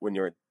out when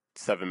you're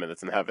 7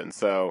 Minutes in Heaven.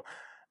 So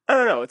I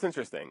don't know. It's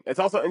interesting. It's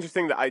also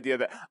interesting the idea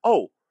that,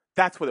 oh,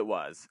 that's what it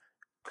was.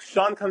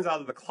 Sean comes out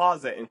of the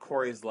closet and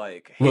Corey's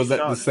like, hey, was that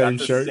Sean, the same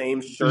shirt?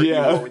 Same shirt you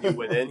wore when you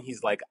went in?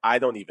 He's like, I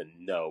don't even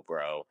know,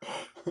 bro.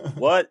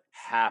 What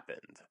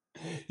happened?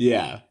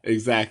 Yeah,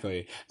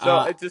 exactly. So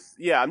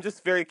I'm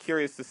just very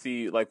curious to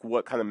see like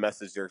what kind of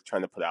message they're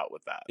trying to put out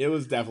with that. It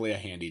was definitely a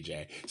handy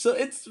J. So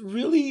it's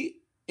really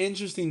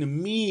interesting to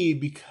me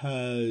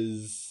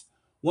because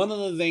one of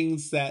the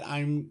things that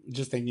I'm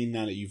just thinking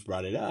now that you've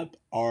brought it up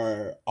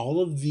are all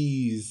of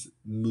these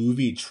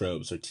movie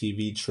tropes or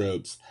TV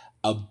tropes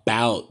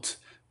about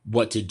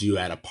what to do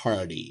at a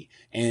party.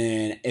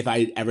 And if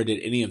I ever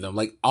did any of them,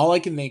 like all I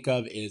can think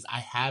of is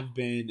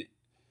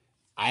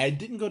I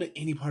didn't go to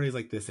any parties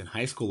like this in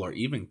high school or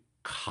even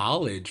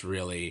college,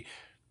 really.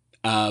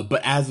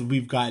 But as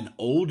we've gotten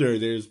older,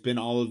 there's been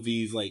all of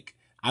these, like,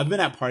 I've been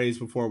at parties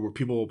before where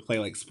people will play,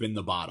 like, Spin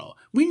the Bottle.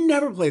 We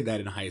never played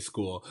that in high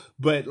school.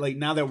 But, like,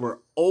 now that we're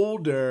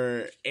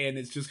older and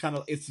it's just kind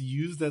of, it's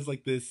used as,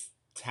 like, this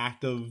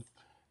tact of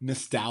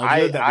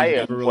nostalgia that we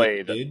never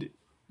really did.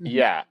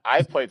 Yeah,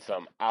 I played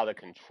some out of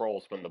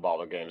control Spin the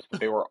Bottle games, but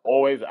they were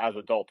always as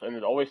adults, and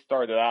it always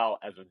started out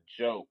as a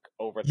joke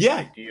over the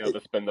idea of the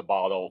Spin the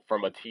Bottle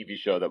from a TV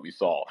show that we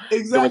saw.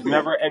 Exactly. There was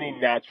never any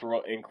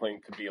natural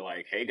inkling to be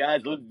like, hey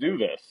guys, let's do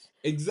this.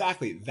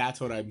 Exactly.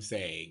 That's what I'm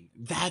saying.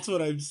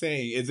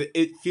 Is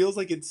it feels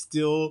like it's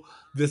still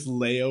this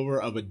layover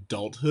of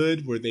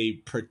adulthood where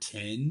they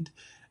pretend,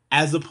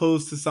 as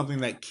opposed to something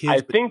that kids.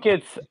 I think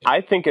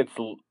it's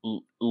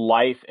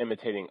life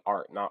imitating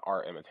art, not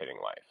art imitating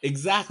life.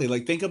 Exactly.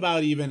 Like think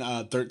about even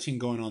 13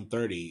 going on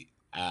 30.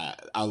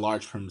 A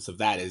large premise of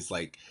that is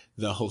like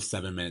the whole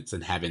 7 Minutes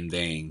in Heaven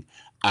thing.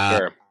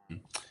 Sure.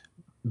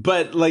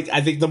 But like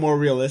I think the more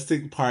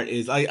realistic part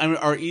is I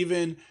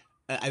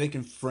think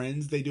in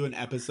Friends they do an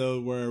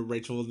episode where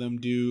Rachel and them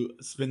do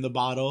Spin the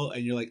Bottle,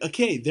 and you're like,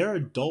 okay, there are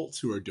adults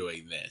who are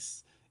doing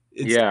this.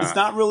 It's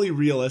not really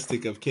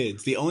realistic of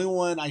kids. The only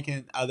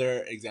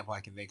other example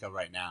I can think of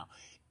right now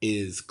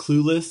is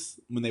Clueless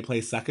when they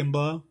play Second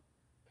Blow.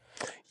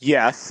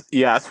 Yes,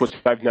 which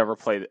I've never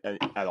played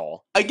at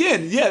all.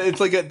 Again, yeah, it's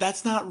like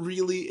that's not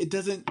really. It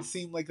doesn't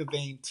seem like a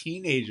thing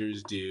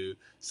teenagers do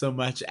so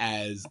much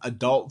as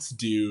adults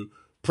do,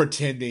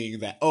 pretending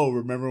that, oh,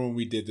 remember when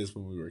we did this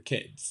when we were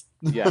kids?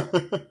 Yeah.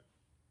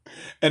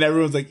 And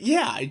everyone's like,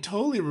 yeah, I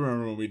totally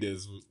remember when we did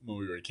this when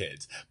we were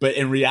kids. But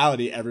in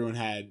reality, everyone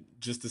had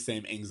just the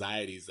same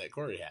anxieties that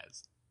Corey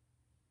has.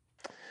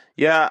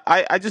 Yeah,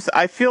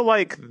 I feel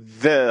like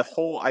the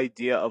whole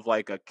idea of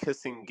like a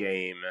kissing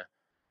game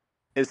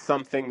is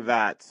something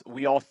that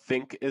we all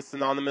think is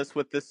synonymous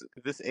with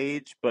this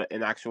age, but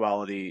in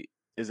actuality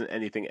isn't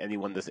anything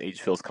anyone this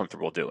age feels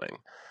comfortable doing.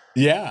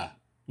 Yeah.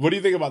 What do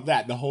you think about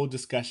that? The whole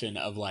discussion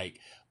of like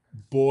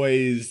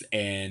boys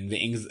and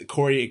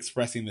Corey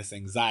expressing this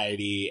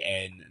anxiety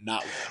and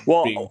not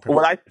being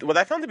what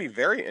I found to be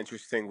very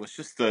interesting was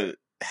just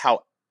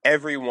how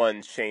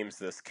everyone shames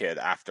this kid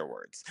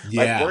afterwards.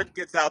 Yeah. Like word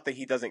gets out that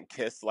he doesn't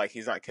kiss, like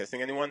he's not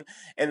kissing anyone,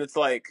 and it's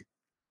like,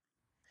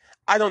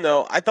 I don't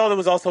know. I thought it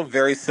was also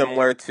very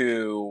similar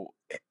to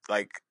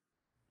like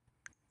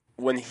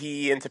when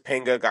he and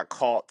Topanga got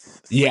caught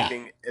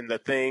sleeping in the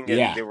thing,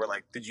 and they were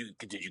like, "Did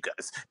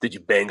you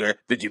bang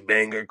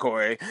her,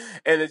 Corey?"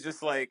 And it's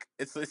just like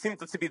it seems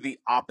to be the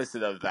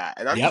opposite of that.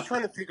 And I'm just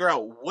trying to figure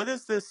out, what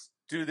is this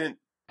student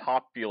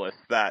populace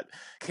that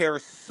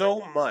cares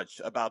so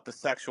much about the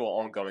sexual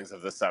ongoings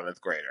of the 7th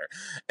grader,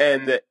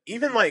 and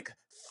even like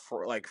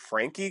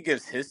Frankie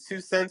gives his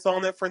 2 cents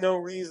on it for no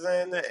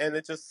reason, and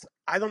it just,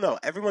 I don't know.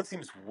 Everyone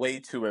seems way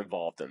too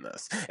involved in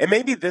this, and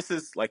maybe this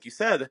is, like you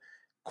said,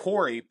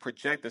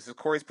 this is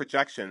Corey's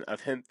projection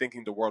of him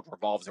thinking the world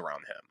revolves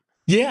around him.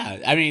 Yeah,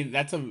 I mean,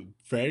 that's a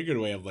very good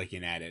way of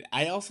looking at it.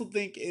 I also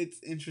think it's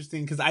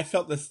interesting because I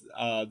felt this,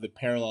 the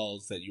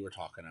parallels that you were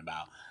talking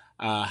about,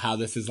 how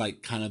this is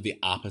like kind of the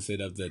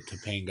opposite of the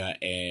Topanga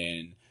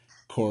and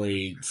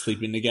Corey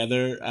sleeping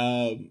together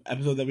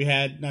episode that we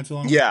had not too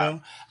long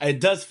ago. It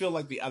does feel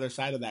like the other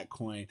side of that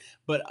coin,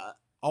 but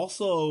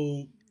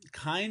also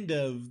kind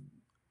of.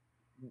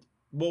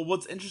 Well,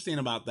 what's interesting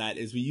about that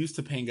is we use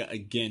Topanga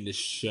again to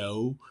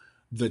show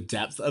the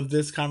depth of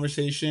this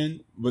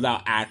conversation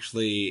without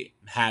actually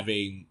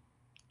having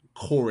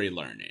Corey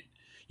learn it.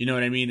 You know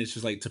what I mean? It's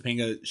just like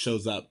Topanga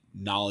shows up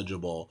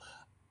knowledgeable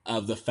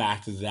of the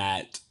fact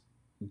that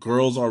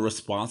girls are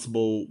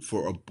responsible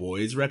for a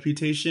boy's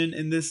reputation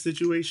in this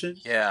situation.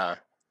 Yeah.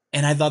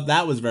 And I thought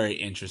that was very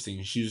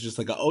interesting. She was just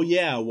like, oh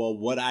yeah, well,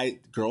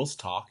 girls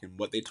talk and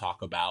what they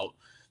talk about,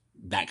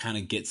 that kind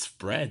of gets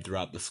spread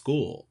throughout the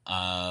school.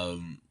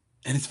 And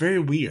it's very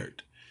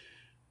weird.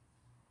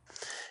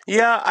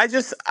 Yeah,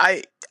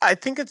 I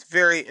think it's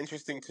very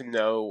interesting to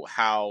know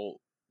how,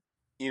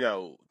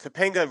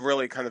 Topanga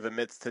really kind of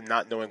admits to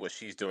not knowing what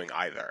she's doing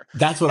either.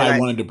 That's what I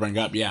wanted to bring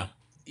up, yeah.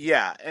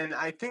 Yeah, and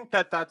I think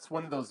that that's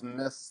one of those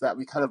myths that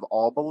we kind of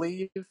all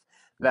believe,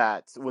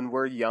 that when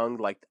we're young,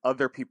 like,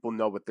 other people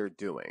know what they're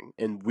doing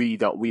and we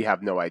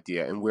have no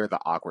idea, and we're the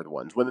awkward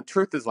ones, when the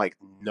truth is, like,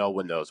 no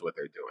one knows what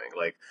they're doing.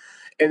 Like,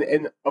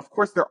 and of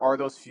course there are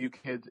those few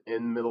kids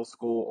in middle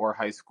school or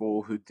high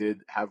school who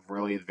did have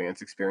really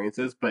advanced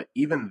experiences, but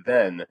even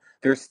then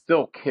they're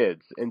still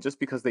kids, and just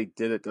because they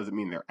did it doesn't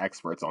mean they're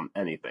experts on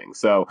anything.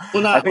 So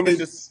I think it's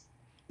just...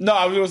 No,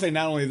 I was going to say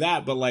not only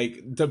that, but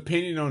like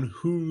depending on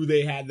who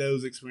they had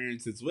those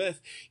experiences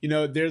with,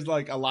 there's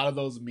like a lot of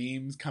those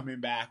memes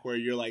coming back where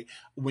you're like,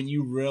 when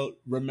you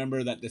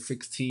remember that the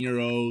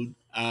 16-year-old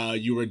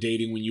you were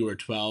dating when you were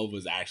 12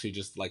 was actually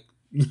just like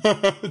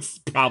it's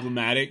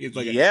problematic. It's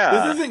like,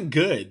 this isn't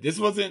good. This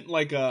wasn't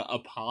like a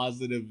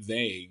positive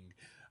thing.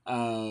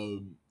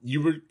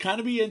 You were kind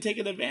of being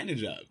taken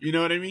advantage of. You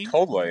know what I mean?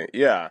 Totally,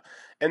 yeah.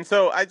 And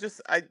so I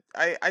just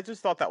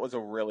thought that was a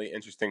really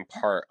interesting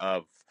part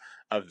of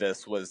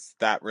this, was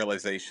that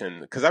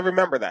realization, because I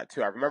remember that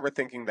too. I remember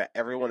thinking that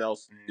everyone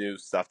else knew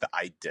stuff that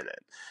I didn't,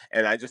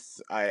 and I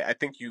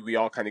think we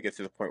all kind of get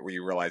to the point where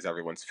you realize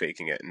everyone's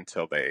faking it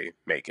until they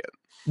make it.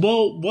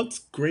 Well, what's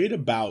great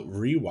about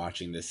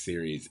rewatching this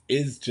series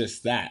is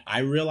just that I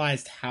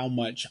realized how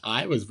much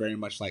I was very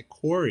much like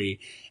Corey,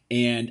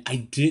 and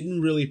I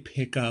didn't really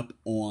pick up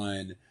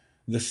on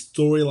the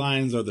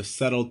storylines or the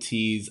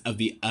subtleties of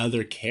the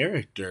other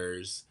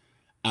characters.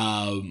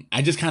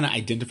 I just kind of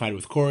identified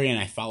with Corey and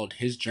I followed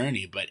his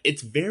journey, but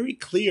it's very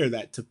clear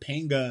that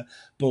Topanga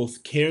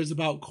both cares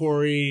about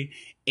Corey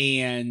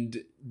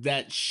and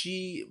that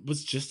she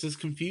was just as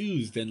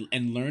confused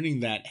and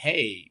learning that,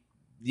 hey,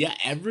 yeah,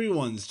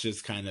 everyone's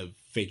just kind of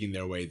faking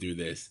their way through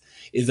this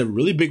is a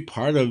really big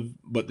part of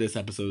what this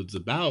episode's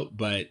about.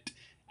 But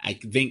I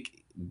think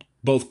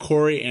both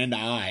Corey and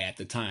I, at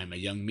the time, a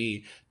young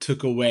me,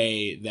 took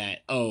away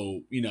that,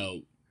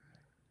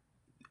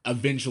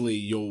 eventually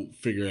you'll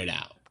figure it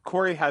out.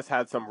 Corey has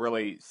had some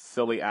really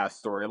silly ass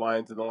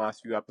storylines in the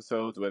last few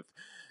episodes, with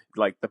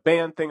like the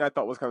band thing I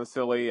thought was kind of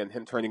silly, and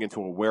him turning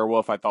into a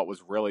werewolf I thought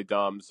was really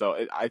dumb.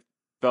 So I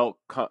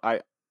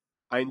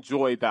I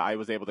enjoyed that I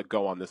was able to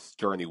go on this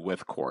journey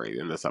with Corey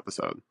in this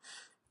episode.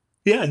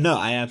 Yeah, no,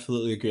 I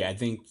absolutely agree. I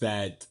think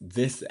that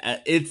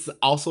it's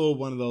also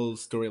one of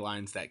those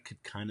storylines that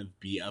could kind of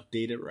be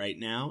updated right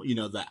now. You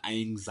know, the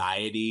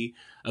anxiety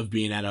of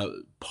being at a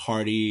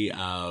party.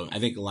 I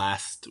think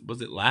last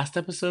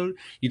episode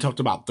you talked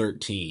about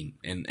 13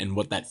 and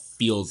what that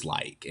feels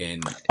like.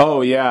 And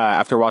oh yeah,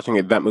 after watching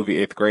that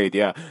movie 8th grade,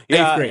 yeah,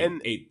 eighth grade,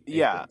 and eighth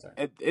yeah,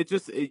 grade, it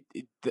just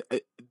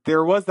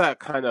there was that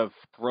kind of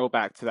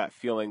throwback to that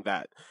feeling,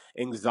 that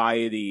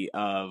anxiety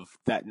of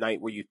that night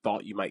where you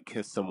thought you might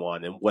kiss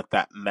someone and what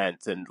that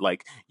meant, and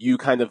like you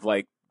kind of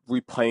like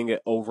replaying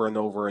it over and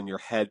over in your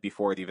head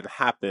before it even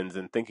happens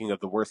and thinking of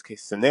the worst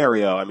case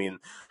scenario. I mean,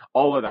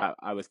 all of that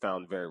I was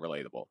found very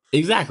relatable.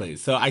 Exactly.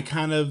 So I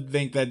kind of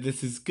think that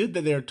this is good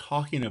that they're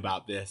talking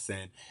about this,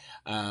 and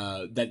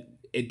that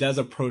it does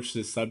approach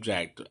this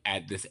subject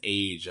at this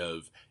age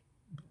of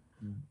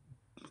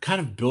kind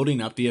of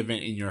building up the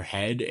event in your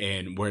head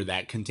and where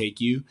that can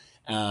take you.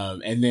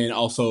 And then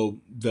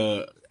also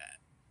the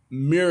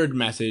mirrored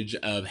message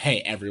of,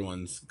 hey,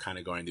 everyone's kind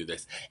of going through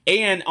this.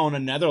 And on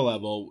another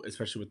level,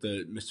 especially with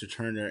the Mr.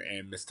 Turner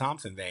and Miss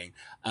Thompson thing,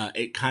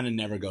 it kind of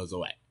never goes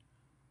away.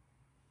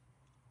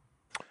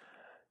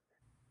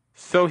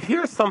 So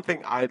here's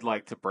something I'd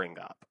like to bring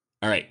up.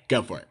 All right,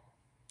 go for it.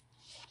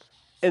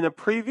 In a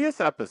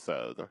previous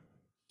episode,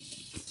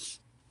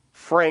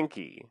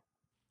 Frankie,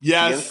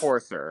 yes, the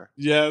enforcer,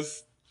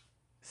 yes,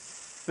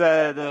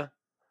 said,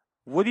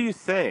 "What are you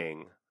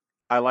saying?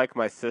 I like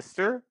my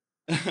sister?"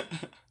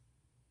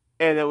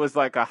 And it was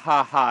like a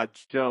ha-ha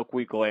joke.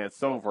 We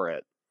glanced over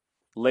it.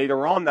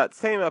 Later on that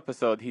same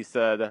episode, he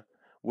said,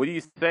 "What are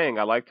you saying?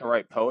 I like to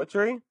write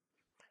poetry?"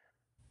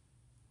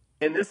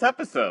 In this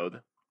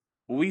episode,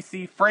 we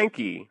see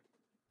Frankie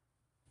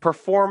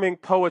performing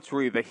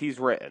poetry that he's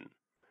written.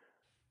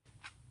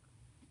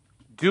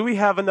 Do we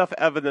have enough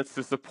evidence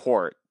to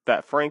support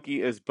that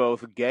Frankie is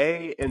both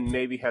gay and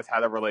maybe has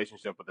had a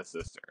relationship with a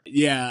sister?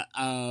 Yeah,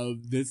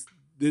 this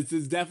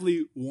is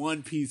definitely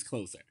one piece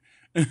closer.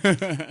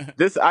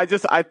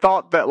 I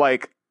thought that,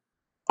 like,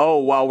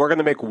 oh well, we're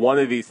gonna make one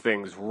of these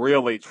things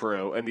really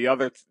true and the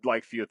other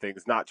like few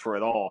things not true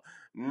at all.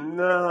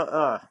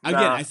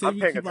 I say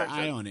we keep our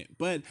eye on it,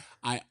 but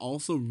I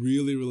also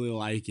really, really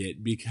like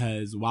it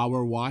because while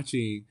we're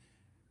watching,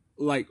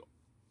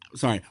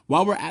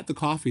 while we're at the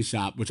coffee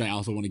shop, which I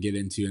also want to get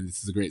into, and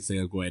this is a great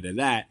segue to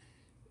that,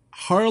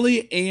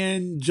 Harley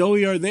and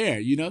Joey are there.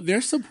 You know,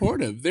 they're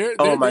supportive. They're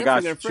oh my there gosh,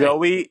 for their friend.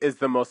 Joey is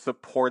the most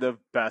supportive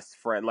best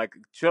friend. Like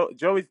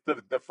Joey's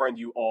the friend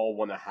you all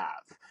want to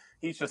have.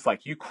 He's just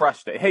like, you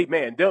crushed it. Hey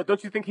man,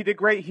 don't you think he did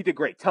great? He did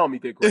great. Tell him he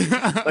did great.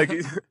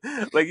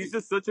 he's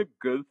just such a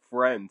good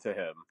friend to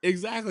him.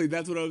 Exactly.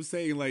 That's what I was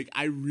saying. Like,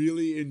 I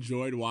really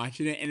enjoyed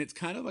watching it, and it's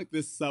kind of like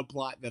this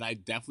subplot that I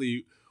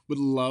definitely would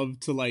love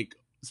to like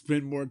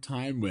spend more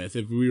time with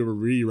if we were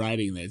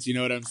rewriting this. You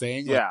know what I'm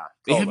saying? Like, yeah.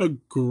 They have a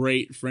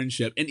great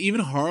friendship. And even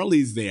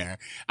Harley's there.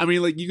 I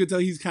mean, like, you could tell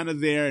he's kind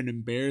of there and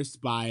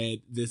embarrassed by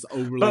it, this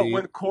overly... But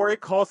when Corey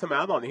calls him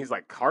out on it, he's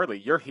like, Harley,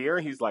 you're here?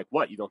 He's like,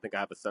 what, you don't think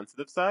I have a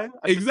sensitive side?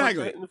 I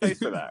exactly. Should in the face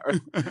for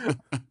that.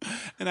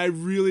 And I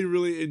really,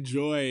 really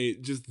enjoy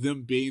just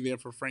them being there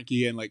for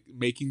Frankie and, like,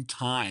 making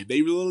time.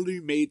 They literally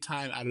made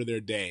time out of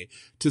their day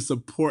to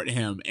support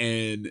him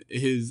and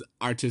his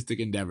artistic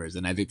endeavors.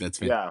 And I think that's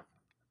fantastic.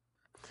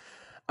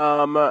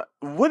 Yeah.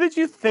 What did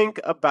you think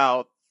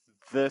about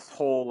this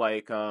whole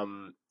like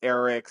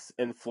Eric's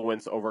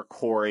influence over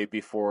Corey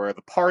before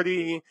the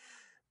party,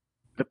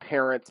 the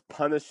parents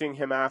punishing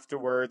him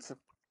afterwards?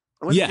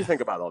 What did you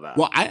think about all that?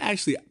 Well, I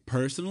actually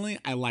personally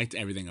I liked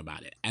everything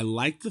about it. I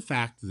liked the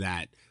fact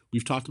that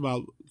we've talked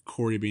about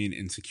Corey being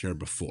insecure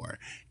before.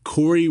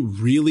 Corey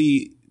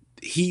really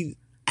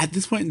at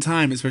this point in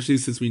time, especially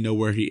since we know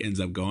where he ends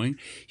up going,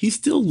 he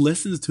still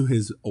listens to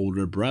his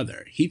older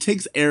brother. He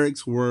takes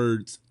Eric's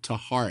words to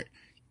heart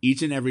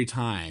each and every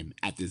time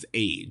at this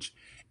age.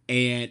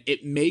 And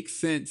it makes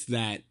sense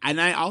that,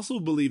 and I also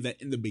believe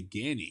that in the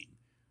beginning,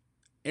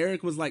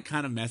 Eric was like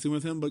kind of messing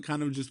with him, but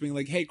kind of just being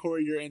like, hey,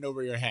 Corey, you're in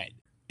over your head.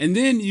 And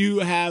then you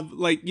have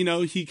like, you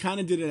know, he kind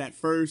of did it at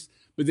first,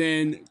 but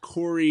then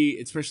Corey,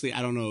 especially,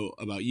 I don't know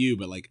about you,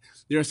 but like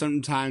there are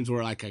some times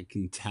where like I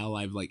can tell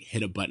I've like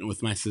hit a button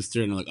with my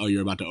sister and I'm like, oh,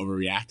 you're about to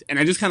overreact. And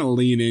I just kind of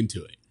lean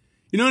into it.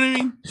 You know what I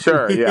mean?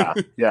 Sure. Yeah.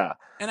 Yeah.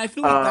 And I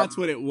feel like that's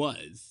what it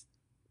was.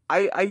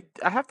 I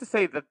have to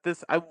say that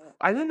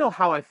I didn't know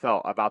how I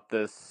felt about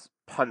this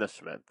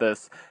punishment.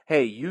 This,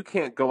 hey, you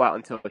can't go out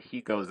until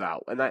he goes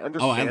out. And I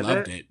understand I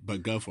loved it,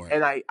 but go for it.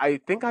 And I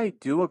think I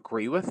do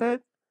agree with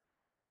it.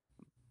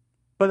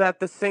 But at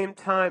the same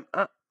time,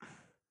 I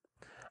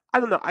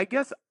don't know. I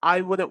guess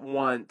I wouldn't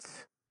want...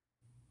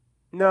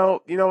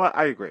 No, you know what?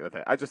 I agree with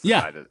it. I just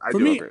decided. For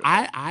me,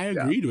 I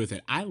agreed with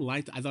it. I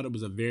thought it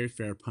was a very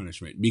fair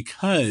punishment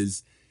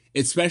because,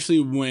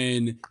 especially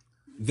when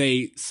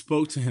they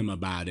spoke to him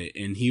about it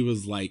and he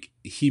was like,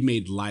 he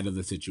made light of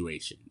the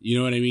situation. You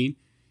know what I mean?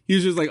 He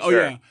was just like, oh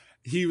yeah,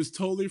 he was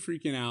totally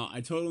freaking out.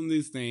 I told him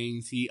these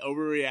things. He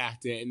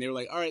overreacted and they were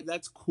like, all right,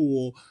 that's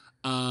cool.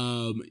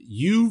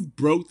 you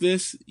broke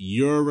this,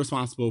 you're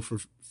responsible for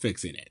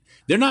fixing it.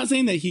 They're not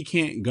saying that he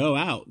can't go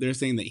out. They're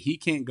saying that he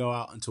can't go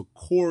out until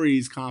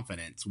Corey's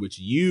confidence, which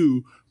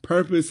you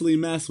purposely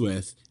mess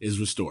with, is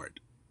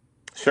restored.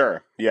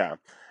 Sure. Yeah.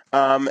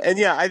 And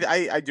yeah,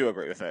 I do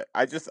agree with it.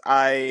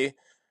 I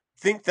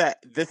think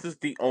that this is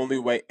the only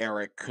way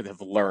Eric could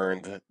have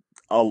learned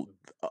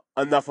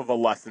enough of a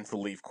lesson to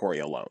leave Corey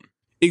alone.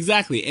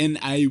 Exactly. And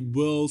I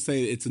will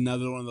say it's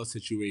another one of those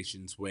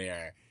situations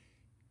where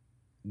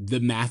the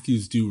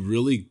Matthews do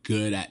really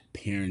good at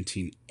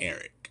parenting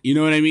Eric. You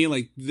know what I mean?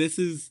 Like,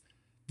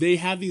 they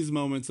have these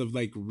moments of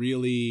like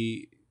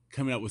really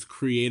coming up with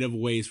creative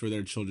ways for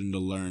their children to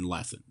learn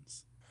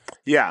lessons.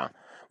 Yeah.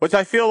 Which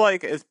I feel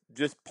like is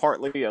just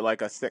partly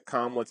like a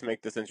sitcom, let's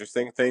make this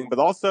interesting thing. But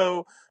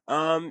also,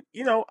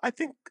 I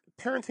think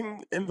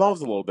parenting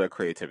involves a little bit of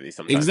creativity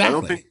sometimes. Exactly. I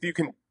don't think you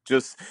can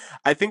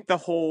I think the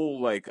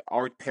whole, like,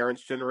 our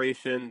parents'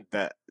 generation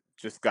that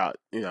just got,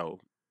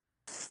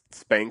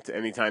 spanked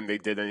anytime they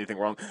did anything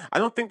wrong. I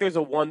don't think there's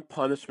a one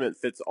punishment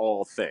fits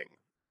all thing.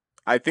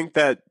 I think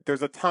that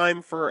there's a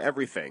time for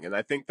everything, and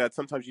I think that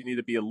sometimes you need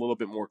to be a little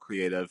bit more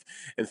creative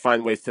and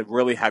find ways to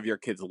really have your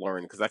kids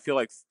learn, because I feel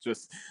like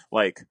just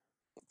like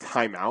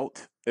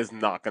timeout is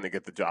not going to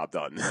get the job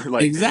done.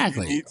 Like,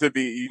 exactly.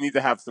 You need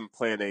to have some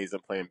plan A's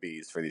and plan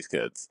B's for these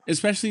kids,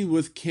 especially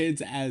with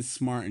kids as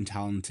smart and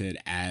talented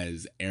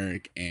as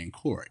Eric and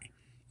Corey.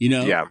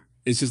 Yeah.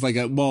 It's just like,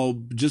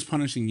 just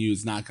punishing you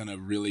is not going to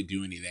really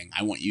do anything.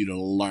 I want you to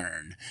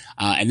learn.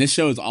 And this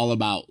show is all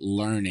about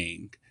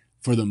learning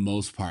for the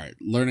most part,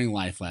 learning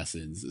life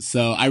lessons.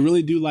 So I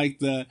really do like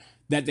that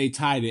they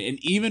tied it. And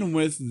even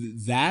with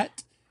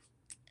that,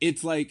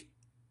 it's like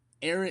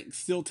Eric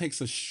still takes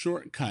a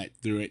shortcut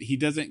through it. He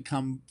doesn't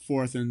come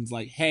forth and is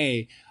like,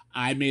 hey,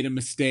 I made a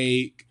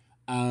mistake.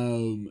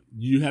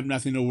 You have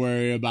nothing to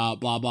worry about,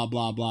 blah, blah,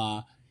 blah,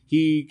 blah.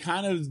 He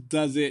kind of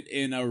does it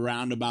in a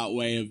roundabout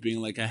way of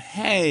being like,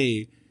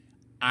 hey,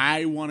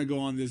 I want to go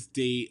on this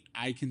date.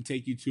 I can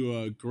take you to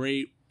a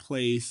great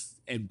place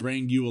and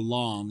bring you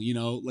along.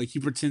 Like, he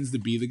pretends to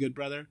be the good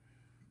brother.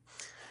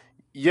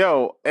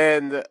 Yo,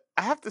 and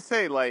I have to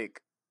say,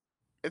 like,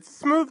 it's a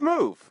smooth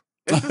move.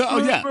 It's a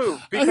smooth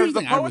move. Because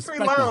the Poetry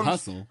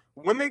Lounge,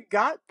 when they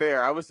got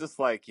there, I was just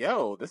like,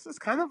 yo, this is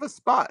kind of a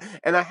spot.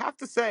 And I have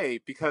to say,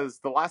 because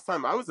the last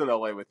time I was in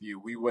LA with you,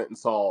 we went and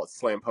saw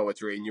Slam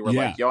Poetry, and you were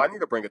like, yo, I need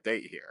to bring a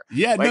date here.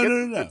 Yeah, like,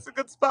 no. It's a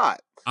good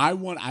spot.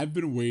 I've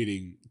been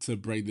waiting to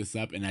bring this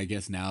up, and I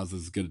guess now is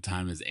as good a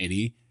time as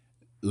any.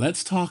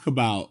 Let's talk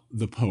about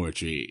the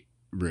poetry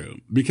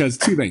room, because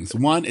two things.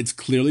 One, it's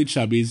clearly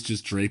Chubby's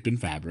just draped in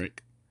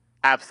fabric.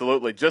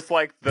 Absolutely. Just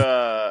like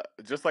the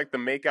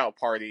makeout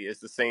party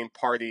is the same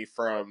party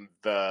from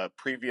the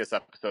previous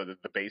episode of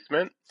The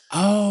Basement.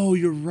 Oh,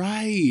 you're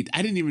right.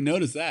 I didn't even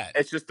notice that.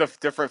 It's just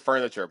different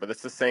furniture, but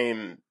it's the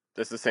same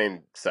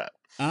set.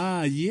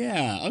 Ah,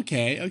 yeah.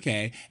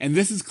 Okay. And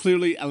this is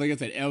clearly, like I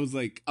said, I was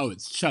like, oh,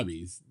 it's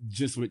Chubby's,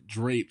 just with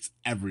drapes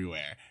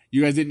everywhere.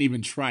 You guys didn't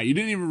even try. You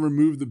didn't even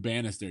remove the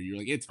banister. You're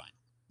like, it's fine.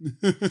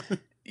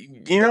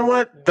 You know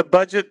what? The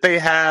budget they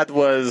had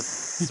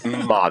was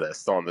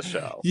modest on the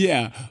show.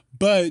 Yeah,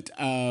 but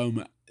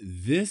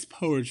this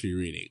poetry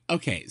reading.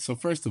 Okay, so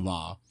first of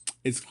all,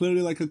 it's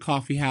clearly like a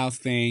coffee house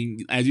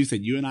thing. As you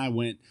said, you and I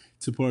went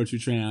to a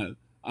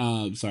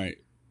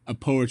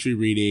poetry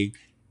reading.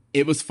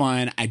 It was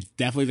fun. I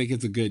definitely think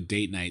it's a good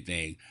date night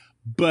thing.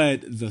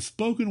 But the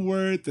spoken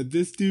word that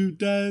this dude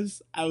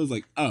does, I was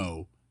like,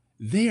 oh,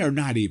 they are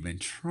not even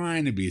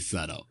trying to be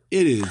subtle.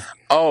 It is.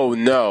 Oh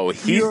no,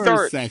 he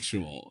starts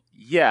sexual.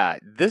 Yeah,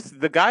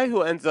 the guy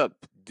who ends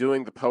up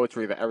doing the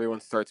poetry that everyone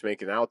starts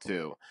making out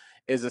to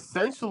is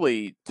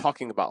essentially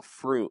talking about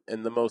fruit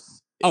in the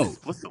most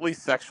explicitly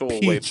sexual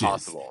way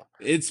possible.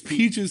 It's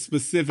peaches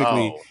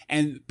specifically,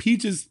 and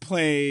peaches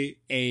play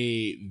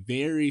a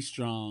very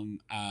strong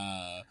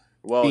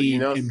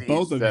theme in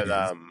both of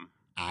them.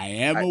 I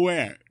am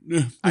aware.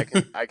 I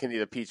can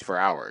eat a peach for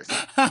hours.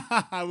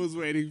 I was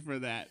waiting for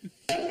that.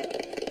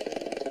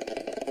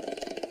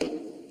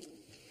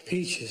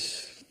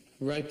 Peaches,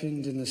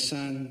 ripened in the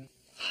sun,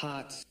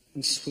 hot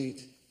and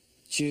sweet.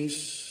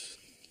 Juice,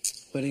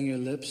 wetting your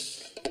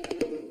lips.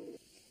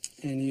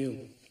 And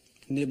you,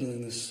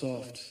 nibbling the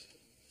soft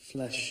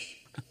flesh.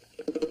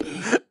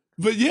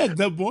 But yeah,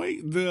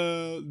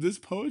 this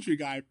poetry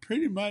guy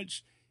pretty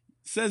much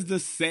says the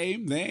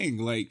same thing.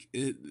 Like,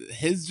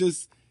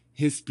 his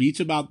speech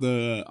about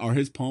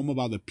his poem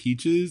about the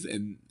peaches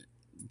and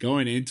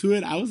going into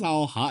it, I was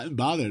all hot and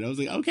bothered. I was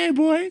like, okay,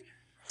 boy.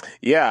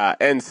 Yeah,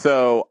 and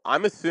so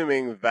I'm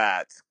assuming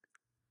that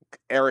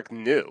Eric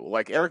knew.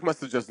 Like, Eric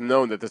must have just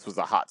known that this was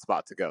a hot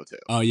spot to go to.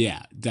 Oh,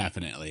 yeah,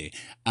 definitely.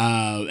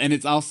 And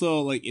it's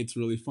also, like, it's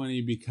really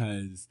funny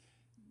because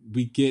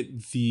we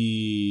get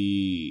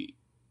the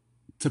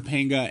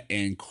Topanga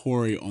and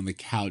Corey on the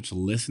couch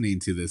listening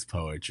to this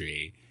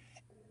poetry,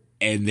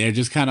 and they're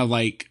just kind of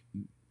like,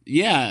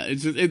 yeah,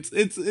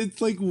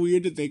 it's like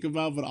weird to think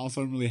about, but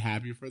also I'm really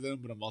happy for them.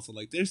 But I'm also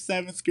like, they're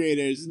 7th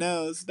graders.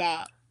 No,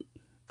 stop.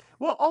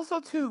 Well, also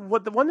too,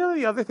 one of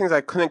the other things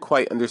I couldn't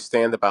quite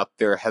understand about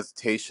their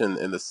hesitation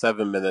in the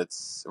 7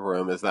 minutes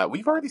room is that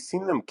we've already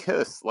seen them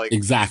kiss like 2 or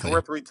Exactly.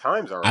 3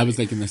 times I was already.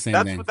 thinking the same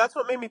thing. That's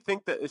what made me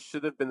think that it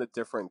should have been a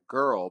different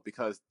girl,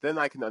 because then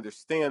I can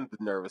understand the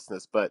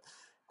nervousness. But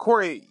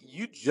Corey,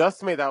 you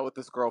just made out with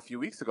this girl a few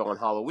weeks ago on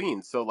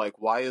Halloween, so like,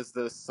 why is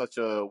this such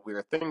a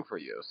weird thing for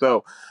you?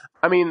 So,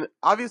 I mean,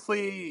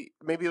 obviously,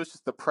 maybe it was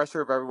just the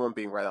pressure of everyone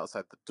being right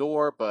outside the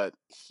door, but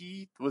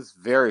he was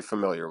very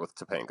familiar with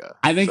Topanga.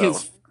 I think So.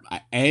 it's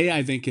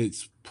I think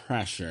it's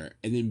pressure,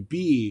 and then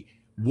B,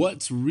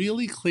 what's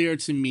really clear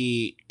to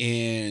me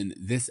in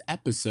this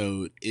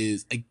episode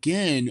is,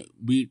 again,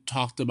 we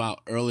talked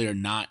about earlier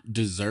not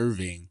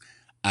deserving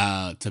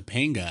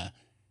Topanga.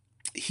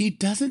 He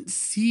doesn't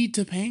see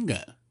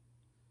Topanga.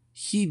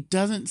 He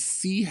doesn't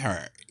see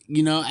her,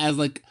 as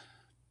like,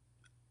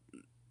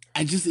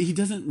 he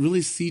doesn't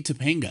really see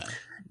Topanga.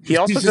 He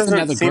also She's just doesn't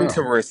another seem girl.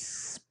 to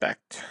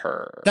respect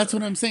her. That's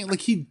what I'm saying.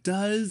 Like, he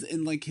does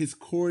in like his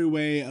Corey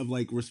way of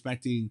like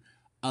respecting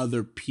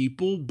other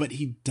people, but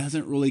he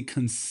doesn't really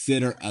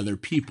consider other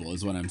people,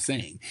 is what I'm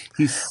saying.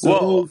 He's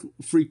so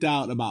freaked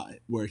out about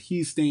where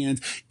he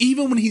stands.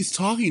 Even when he's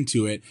talking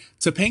to it,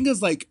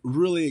 Topanga's like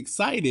really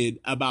excited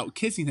about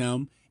kissing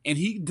him, and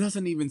he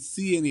doesn't even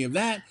see any of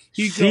that.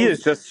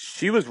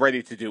 She was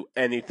ready to do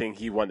anything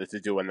he wanted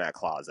to do in that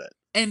closet.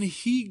 And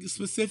he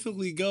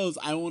specifically goes,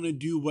 I want to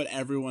do what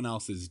everyone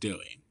else is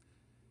doing.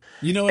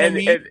 You know what I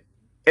mean?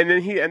 And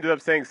then he ended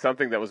up saying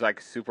something that was like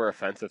super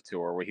offensive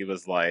to her, where he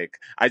was like,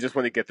 I just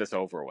want to get this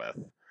over with.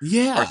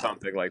 Yeah. Or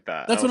something like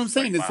that. That's what I'm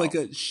saying. It's like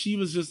she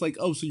was just like,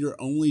 oh, so you're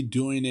only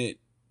doing it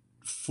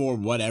for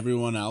what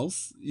everyone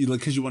else?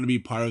 Because you want to be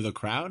part of the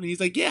crowd? And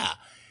he's like, yeah.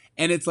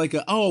 And it's like,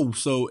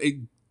 so it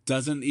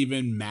doesn't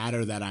even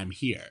matter that I'm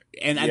here.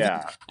 And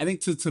I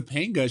think to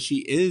Topanga,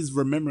 she is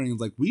remembering,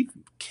 like, we've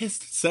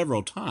kissed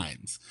several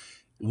times.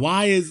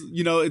 Why is,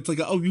 it's like,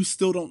 oh, you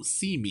still don't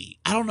see me.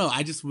 I don't know.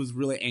 I just was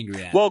really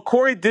angry at it. Well,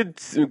 Corey did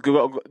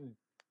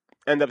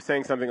end up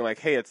saying something like,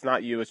 hey, it's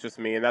not you, it's just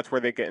me. And that's where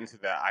they get into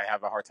that. I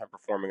have a hard time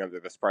performing under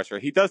this pressure.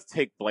 He does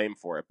take blame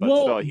for it.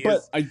 But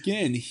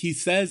again, he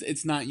says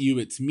it's not you,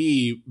 it's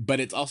me. But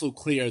it's also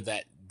clear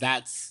that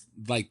that's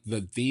like the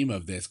theme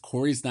of this.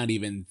 Corey's not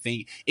even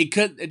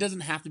it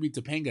doesn't have to be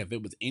Topanga. If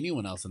it was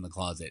anyone else in the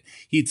closet,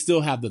 he'd still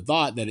have the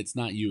thought that it's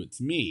not you,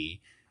 it's me.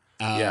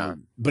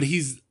 But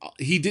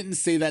he didn't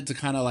say that to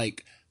kind of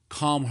like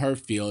calm her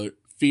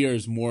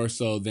fears more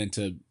so than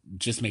to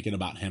just make it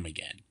about him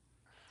again.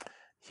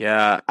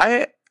 Yeah,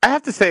 I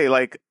have to say,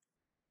 like,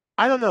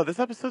 I don't know. This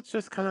episode's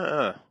just kind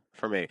of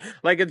for me.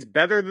 Like, it's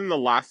better than the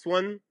last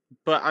one,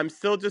 but I'm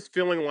still just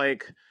feeling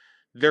like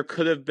there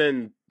could have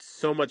been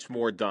so much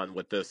more done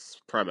with this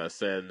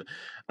premise. And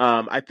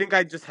I think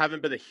I just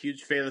haven't been a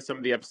huge fan of some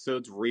of the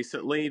episodes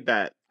recently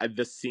that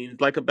this seemed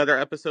like a better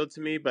episode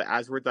to me. But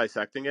as we're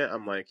dissecting it,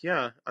 I'm like,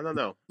 yeah, I don't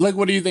know. Like,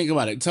 what do you think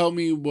about it? Tell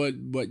me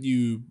what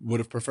you would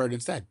have preferred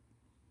instead.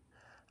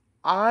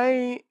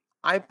 I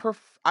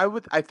think I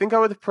would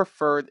have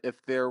preferred if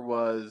there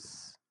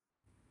was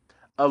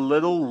a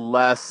little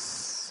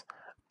less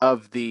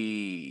of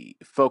the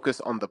focus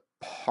on the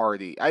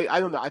party. I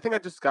don't know. I think I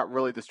just got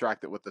really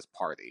distracted with this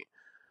party.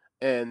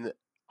 And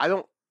I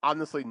don't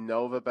honestly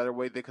know of a better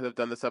way they could have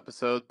done this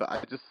episode, but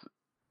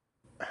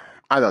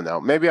I don't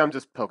know. Maybe I'm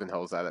just poking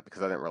holes at it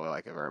because I didn't really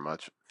like it very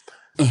much.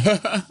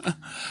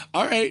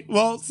 All right.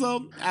 Well,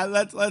 so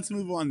let's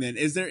move on then.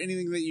 Is there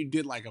anything that you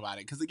did like about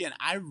it? Because again,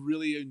 I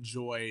really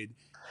enjoyed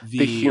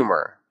the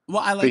humor.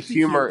 Well, I like the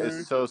humor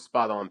is so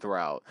spot on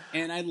throughout.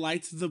 And I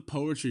liked the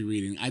poetry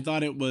reading. I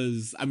thought it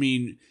was, I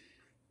mean,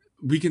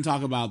 we can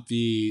talk about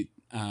the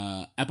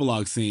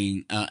epilogue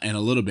scene in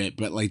a little bit,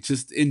 but like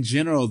just in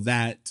general,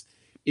 that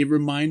it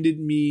reminded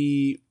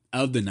me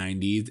of the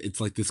 90s. It's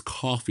like this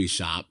coffee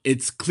shop.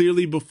 It's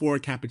clearly before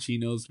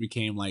cappuccinos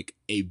became like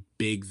a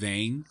big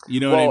thing. You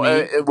know what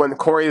I mean? When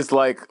Corey's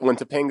like, when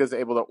Topanga's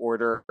able to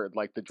order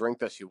like the drink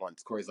that she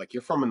wants, Corey's like,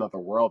 you're from another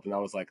world. And I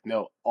was like,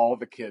 no, all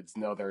the kids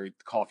know their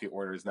coffee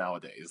orders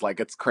nowadays. Like,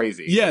 it's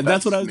crazy. Yeah,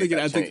 that's what I was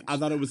thinking. I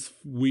thought it was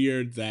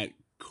weird that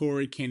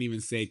Corey can't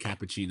even say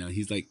cappuccino.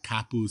 He's like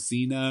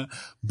cappuccina,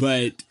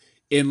 but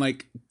in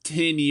like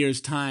 10 years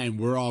time,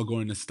 we're all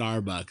going to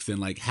Starbucks and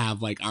like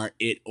have like our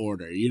it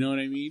order. You know what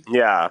I mean?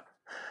 Yeah.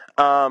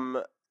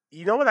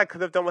 You know what I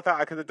could have done without?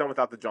 I could have done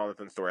without the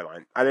Jonathan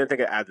storyline. I didn't think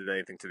it added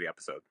anything to the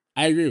episode.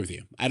 I agree with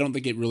you. I don't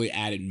think it really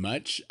added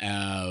much.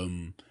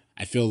 I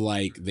feel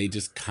like they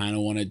just kind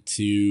of wanted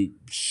to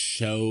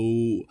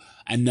show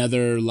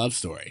another love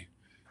story.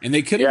 And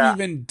they could have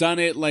even done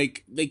it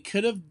like, they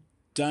could have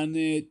done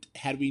it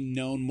had we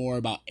known more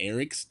about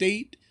Eric's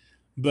date.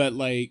 But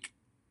like,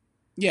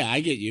 yeah,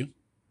 I get you.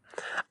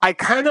 I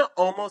kind of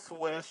almost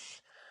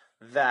wish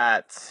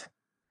that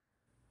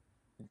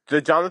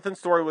the Jonathan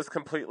story was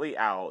completely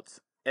out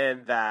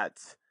and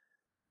that,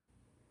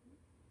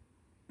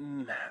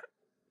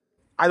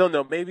 I don't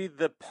know, maybe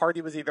the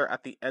party was either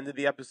at the end of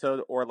the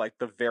episode or like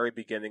the very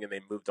beginning and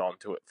they moved on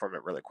to it from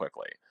it really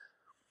quickly.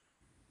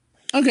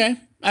 Okay.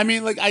 I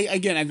mean, like I I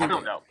don't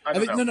know. I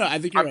don't know. no, I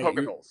think you're I'm right.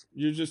 poking holes.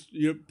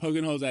 You're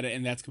poking holes at it,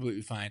 and that's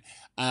completely fine.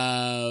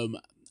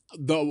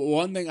 The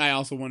one thing I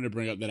also wanted to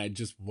bring up that I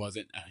just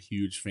wasn't a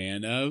huge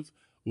fan of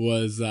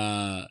was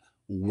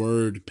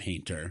word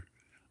painter.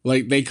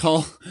 Like they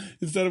call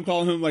instead of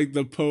calling him like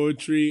the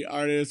poetry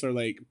artist or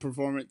like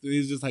performance,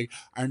 he's just like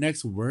our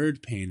next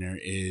word painter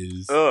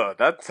is. Ugh,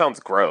 that sounds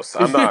gross.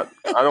 I'm not.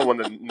 I don't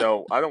want to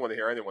know. I don't want to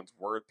hear anyone's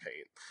word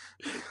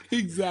paint.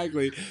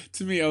 Exactly.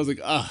 To me, I was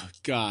like, oh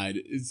God,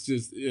 it's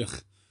just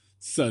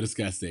so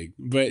disgusting.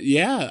 But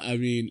yeah, I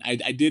mean,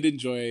 I did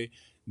enjoy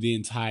the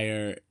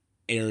entire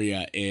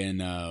area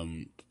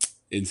in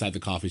inside the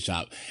coffee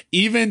shop.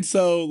 Even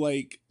so,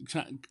 like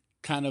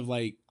kind of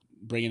like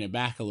bringing it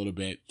back a little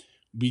bit,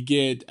 we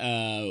get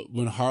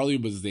when Harley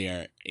was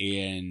there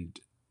and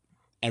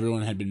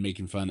everyone had been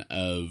making fun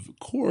of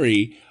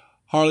Corey.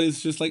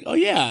 Harley's just like, oh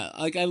yeah,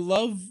 like I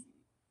love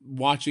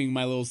watching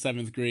my little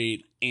 7th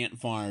grade ant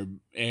farm,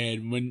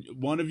 and when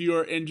one of you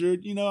are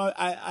injured, you know,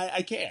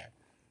 I care.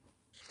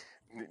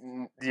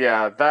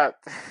 Yeah, that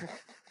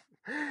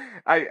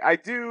I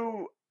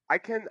do. I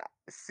can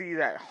see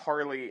that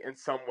Harley in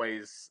some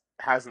ways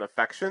has an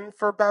affection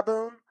for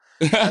Baboon.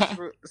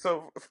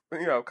 So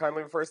you know,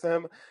 kindly refers to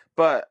him,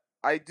 but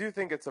I do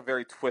think it's a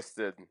very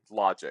twisted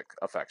logic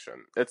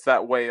affection. It's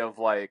that way of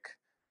like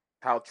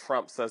how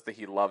Trump says that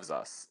he loves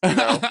us. You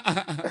know,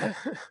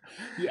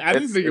 Yeah, I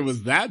didn't think it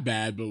was that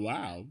bad, but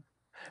wow.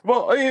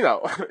 Well, you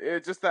know,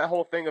 it's just that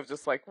whole thing of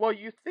just like, well,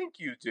 you think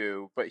you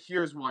do, but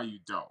here's why you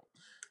don't.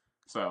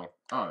 So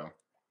I don't know.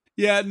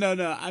 Yeah,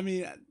 no. I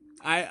mean,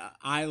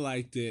 I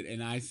liked it,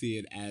 and I see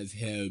it as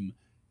him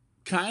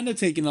kind of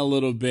taking a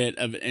little bit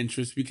of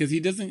interest because he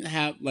doesn't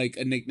have like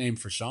a nickname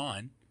for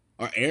Sean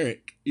or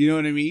Eric. You know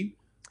what I mean?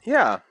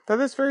 Yeah, that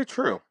is very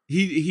true.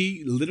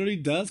 He literally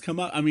does come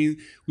up. I mean,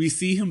 we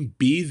see him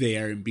be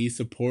there and be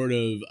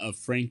supportive of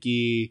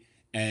Frankie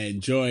and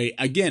Joy.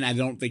 Again, I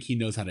don't think he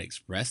knows how to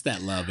express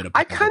that love in a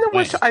I kind of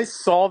way. wish I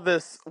saw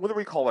this. What are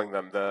we calling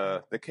them?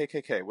 The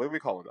KKK. What are we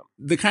calling them?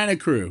 The kind of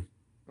crew.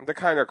 The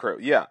kind of crew.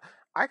 Yeah.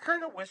 I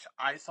kind of wish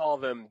I saw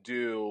them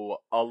do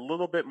a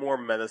little bit more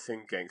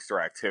menacing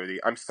gangster activity.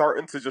 I'm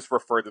starting to just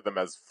refer to them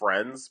as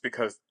friends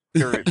because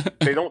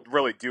they don't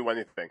really do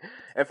anything.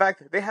 In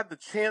fact, they had the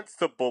chance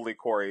to bully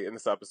Corey in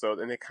this episode,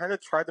 and they kind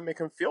of tried to make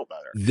him feel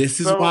better. This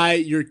is why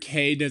your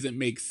K doesn't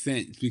make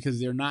sense, because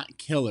they're not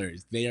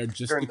killers. They are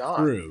just the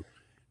crew.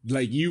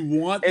 Like, you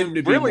want them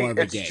to be more of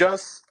a gang. It's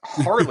just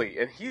Harley,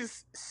 and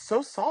he's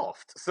so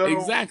soft. So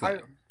exactly.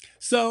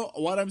 So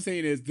what I'm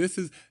saying is,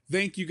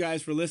 thank you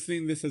guys for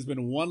listening. This has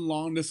been one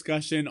long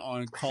discussion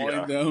on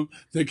calling them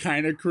the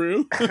kind of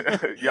crew.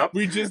 Yep.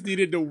 We just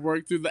needed to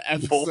work through the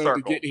episode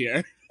to get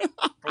here.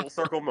 Full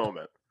circle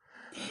moment.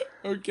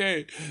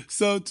 Okay.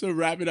 So to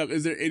wrap it up,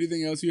 is there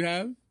anything else you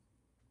have?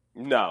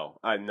 No,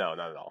 not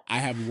at all. I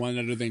have one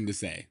other thing to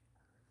say.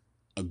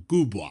 A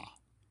goobois.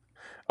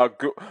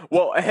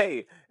 Well,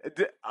 hey,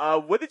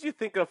 what did you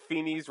think of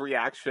Feeney's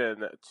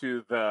reaction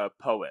to the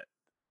poet?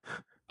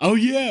 Oh,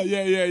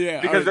 yeah.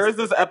 Because there's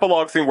this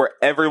epilogue scene where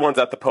everyone's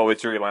at the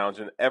Poetry Lounge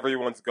and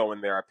everyone's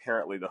going there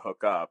apparently to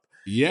hook up.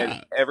 Yeah.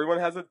 And everyone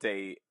has a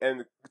date.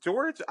 And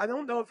George, I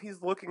don't know if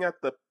he's looking at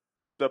the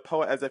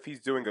poet as if he's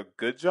doing a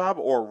good job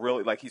or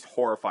really like he's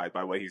horrified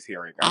by what he's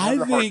hearing. I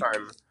think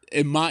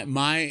in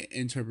my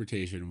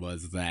interpretation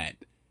was that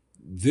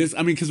this, I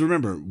mean, because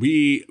remember,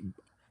 we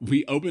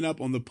open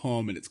up on the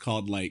poem and it's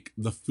called like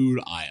The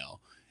Food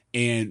Aisle,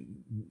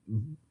 and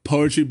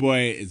Poetry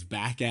Boy is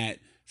back at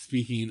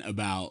speaking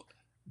about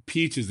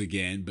peaches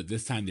again, but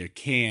this time they're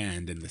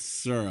canned and the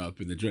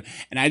syrup and the drink.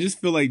 And I just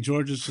feel like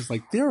George is just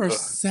like, there are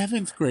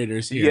 7th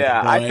graders here.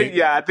 Yeah,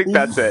 I think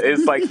that's it.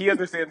 It's like he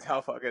understands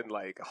how fucking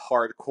like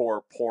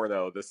hardcore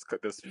porno this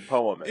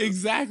poem is.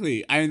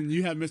 Exactly. And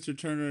you have Mr.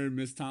 Turner and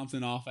Miss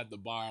Thompson off at the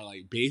bar,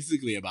 like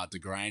basically about to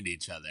grind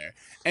each other.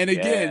 And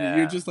again,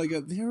 you're just like,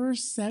 there are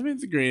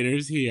 7th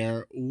graders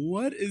here.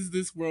 What is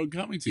this world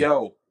coming to?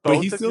 Yo,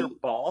 both of your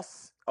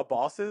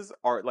bosses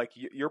are like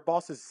your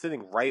boss is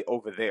sitting right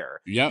over there.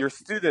 Yep. Your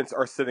students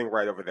are sitting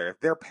right over there.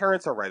 Their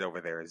parents are right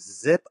over there.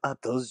 Zip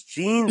up those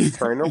jeans,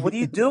 Turner. What are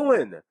you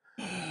doing?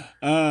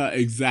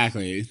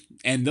 Exactly.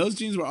 And those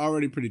jeans were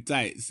already pretty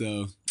tight,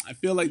 so I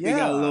feel like they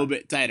got a little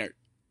bit tighter.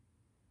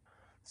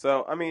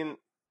 So I mean,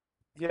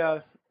 yeah,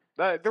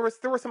 there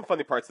were some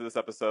funny parts of this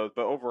episode,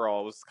 but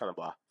overall it was kind of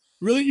blah.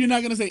 Really, you're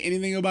not gonna say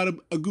anything about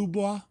a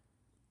goobois?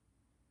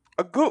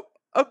 A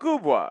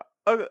goobois.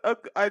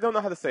 I don't know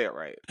how to say it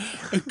right.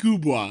 A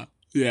goobois.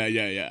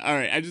 Yeah. All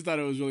right. I just thought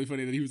it was really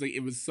funny that he was like,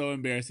 it was so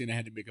embarrassing I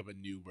had to make up a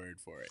new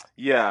word for it.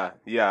 Yeah.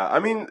 I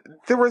mean,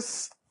 there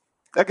was,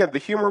 again, the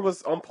humor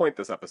was on point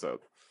this episode.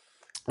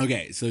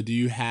 Okay, so do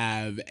you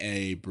have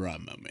a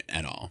bruh moment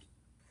at all?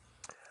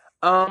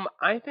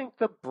 I think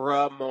the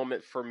bruh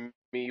moment for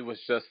me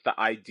was just the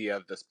idea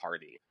of this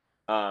party.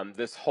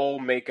 This whole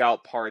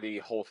makeout party,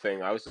 whole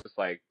thing. I was just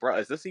like, bro,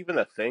 is this even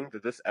a thing?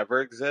 Did this ever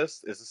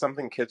exist? Is this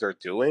something kids are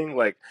doing?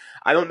 Like,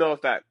 I don't know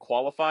if that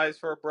qualifies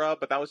for a bruh,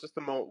 but that was just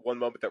the one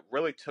moment that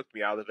really took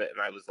me out of it.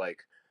 And I was like,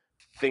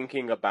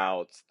 thinking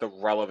about the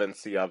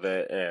relevancy of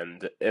it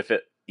and if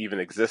it even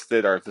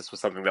existed or if this was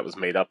something that was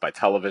made up by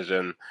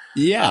television.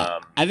 Yeah,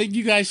 I think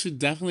you guys should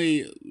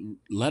definitely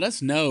let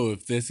us know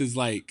if this is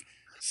like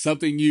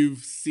something you've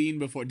seen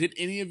before. Did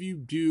any of you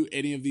do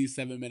any of these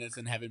 7 minutes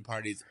in heaven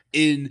parties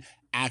in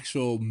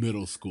actual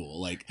middle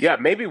school? Like, yeah,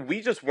 maybe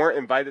we just weren't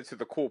invited to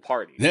the cool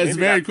party. That's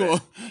very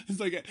cool. It's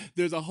like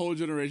there's a whole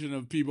generation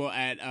of people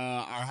at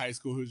our high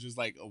school who's just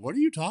like, what are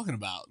you talking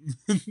about?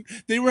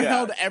 They were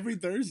held every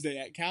Thursday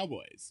at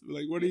Cowboys.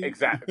 Like, what are you?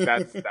 Exactly.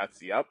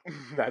 That's yep.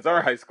 That's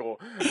our high school.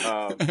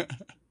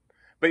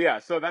 But yeah,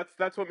 so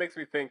that's what makes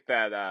me think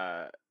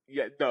that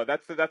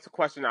that's a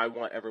question I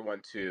want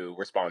everyone to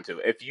respond to.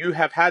 If you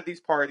have had these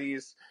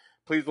parties,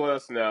 please let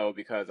us know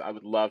because I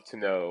would love to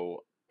know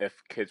if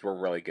kids were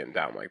really getting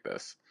down like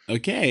this.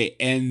 Okay,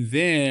 and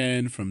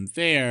then from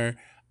there,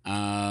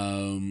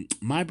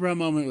 my bro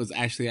moment was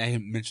actually, I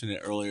had mentioned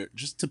it earlier,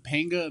 just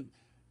Topanga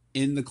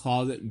in the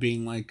closet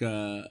being like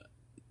girls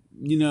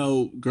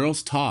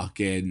talk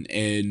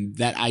and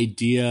that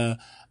idea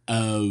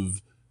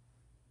of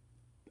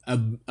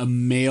a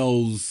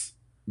male's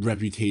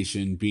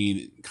reputation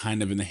being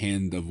kind of in the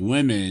hand of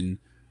women,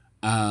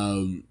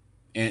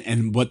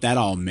 and what that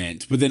all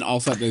meant. But then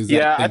also there's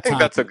I think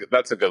that's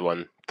a good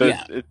one.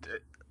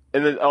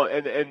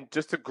 And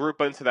just to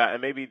group into that,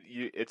 and maybe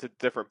it's a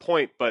different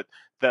point, but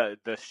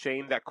the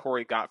shame that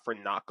Corey got for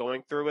not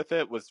going through with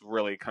it was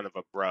really kind of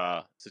a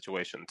bruh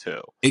situation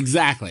too.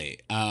 Exactly.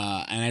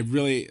 And I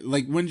really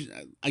like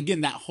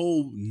again, that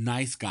whole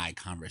nice guy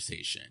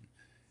conversation,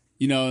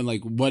 and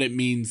like what it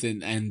means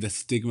and the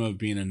stigma of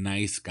being a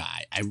nice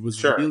guy. I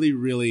was really,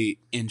 really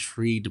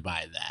intrigued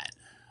by that.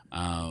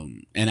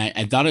 And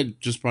I thought it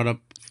just brought up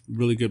a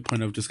really good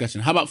point of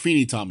discussion. How about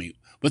Feeney, Tommy?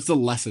 What's the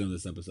lesson of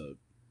this episode?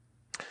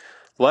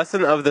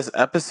 Lesson of this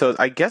episode,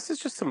 I guess, is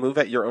just to move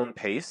at your own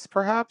pace,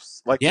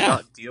 perhaps. Like, to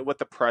not deal with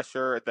the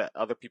pressure that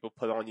other people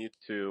put on you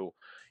to,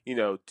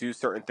 do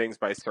certain things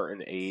by a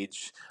certain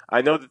age.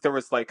 I know that there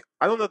was I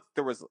don't know if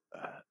there was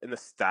an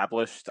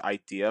established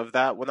idea of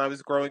that when I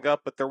was growing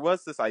up, but there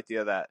was this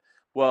idea that,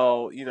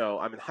 well,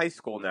 I'm in high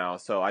school now,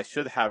 so I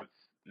should have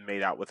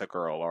made out with a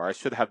girl, or I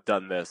should have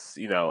done this,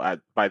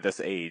 by this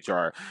age,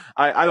 or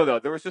I don't know.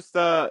 There was just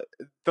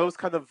those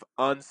kind of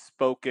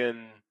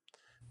unspoken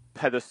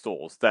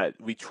pedestals that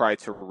we try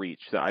to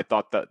reach. That I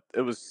thought that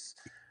there was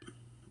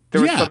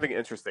something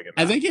interesting in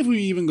that. I think if we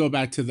even go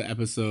back to the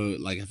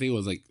episode, I think it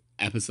was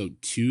episode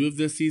 2 of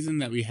this season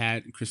that we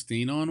had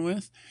Christine on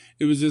with,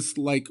 it was just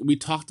we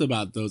talked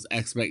about those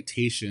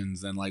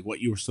expectations and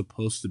what you were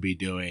supposed to be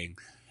doing.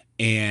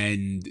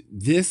 And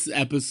this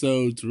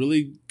episode's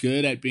really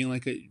good at being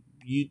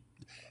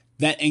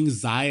that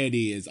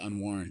anxiety is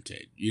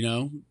unwarranted,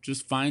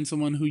 just find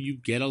someone who you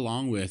get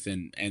along with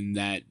and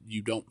that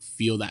you don't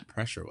feel that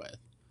pressure with.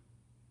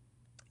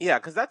 Yeah,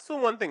 because that's the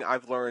one thing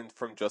I've learned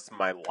from just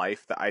my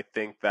life that I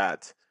think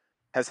that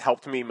has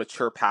helped me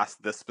mature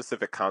past this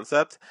specific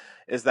concept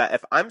is that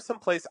if I'm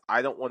someplace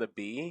I don't want to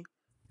be,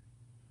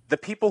 the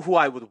people who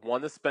I would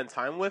want to spend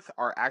time with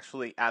are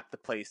actually at the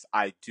place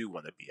I do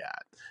want to be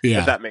at. Yeah.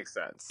 If that makes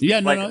sense. Yeah,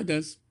 no, it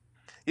does.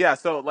 Yeah,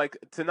 so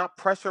to not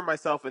pressure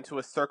myself into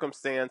a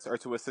circumstance or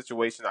to a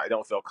situation I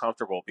don't feel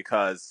comfortable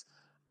because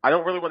I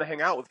don't really want to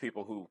hang out with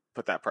people who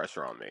put that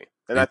pressure on me.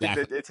 And exactly. I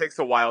think it takes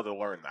a while to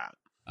learn that.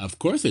 Of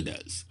course it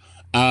does.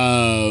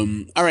 All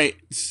right,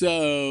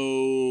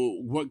 so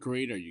what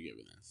grade are you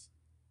giving this?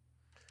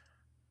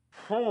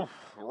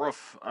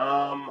 Rough.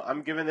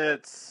 I'm giving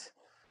it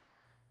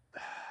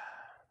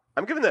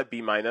a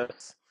B-.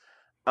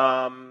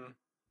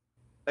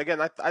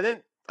 Again, I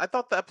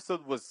thought the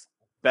episode was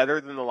better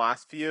than the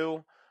last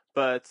few,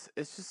 but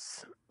it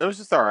was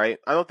just all right.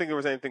 I don't think there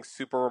was anything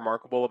super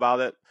remarkable about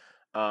it.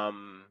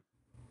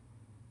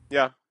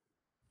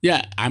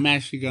 Yeah, I'm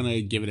actually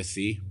gonna give it a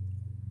C.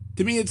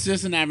 To me, it's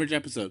just an average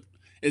episode.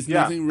 It's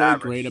nothing really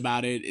great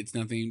about it. It's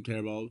nothing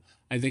terrible.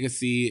 I think a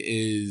C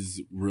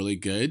is really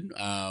good.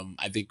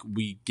 I think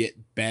we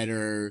get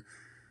better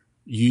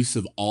use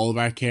of all of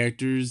our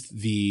characters.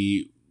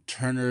 The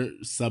Turner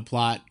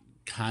subplot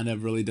kind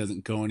of really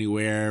doesn't go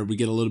anywhere. We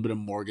get a little bit of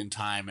Morgan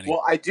time.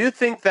 I do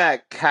think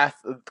that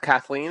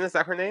Kathleen, is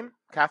that her name?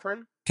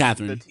 Catherine,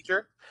 the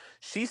teacher,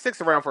 she sticks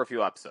around for a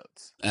few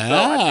episodes. So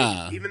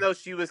I think even though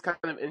she was kind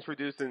of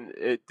introduced and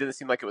it didn't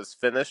seem like it was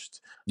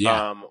finished,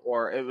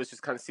 or it was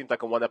just kind of seemed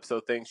like a one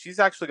episode thing, she's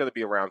actually going to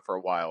be around for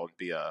a while and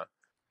be a.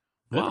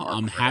 Well,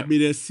 I'm happy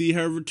to see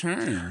her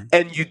return.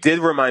 And you did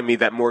remind me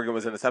that Morgan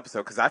was in this episode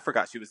because I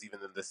forgot she was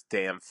even in this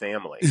damn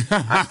family,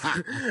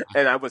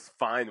 and I was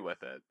fine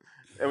with it.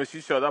 And when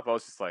she showed up, I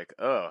was just like,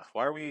 "Ugh,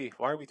 why are we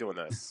doing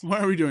this? Why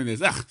are we doing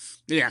this? Ugh,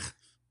 yeah."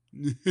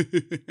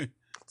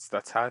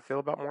 That's how I feel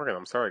about Morgan.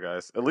 I'm sorry,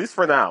 guys. At least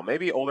for now.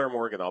 Maybe older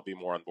Morgan, I'll be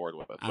more on board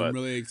with it. I'm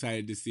really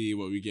excited to see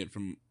what we get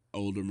from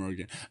older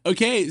Morgan.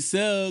 Okay,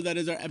 so that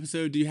is our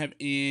episode. Do you have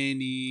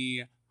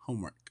any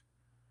homework?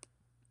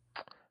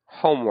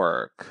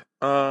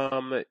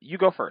 You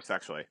go first,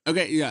 actually.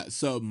 Okay, yeah.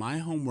 So my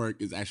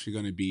homework is actually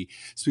going to be,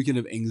 speaking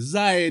of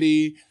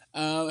anxiety,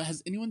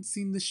 Has anyone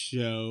seen the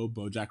show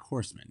BoJack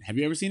Horseman? Have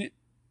you ever seen it?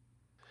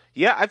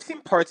 Yeah, I've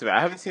seen parts of it.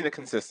 I haven't seen it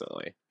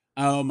consistently.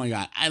 Oh my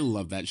god, I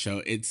love that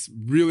show. It's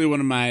really one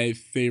of my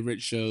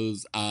favorite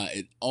shows.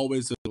 It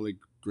always is really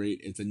great.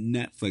 It's a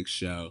Netflix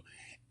show,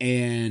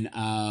 and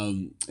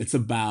it's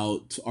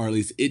about, or at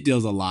least it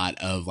deals a lot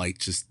of like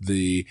just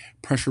the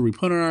pressure we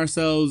put on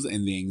ourselves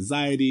and the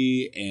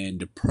anxiety and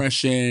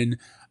depression,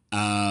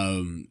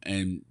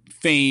 and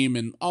fame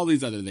and all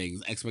these other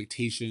things,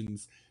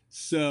 expectations.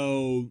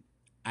 So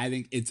I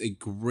think it's a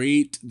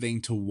great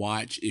thing to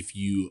watch if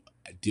you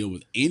deal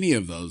with any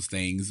of those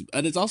things.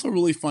 But it's also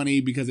really funny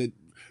because it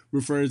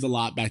refers a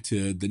lot back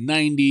to the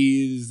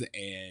 90s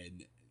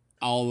and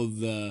all of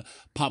the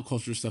pop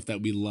culture stuff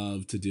that we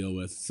love to deal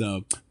with.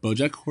 So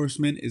BoJack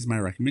Horseman is my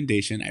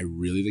recommendation. I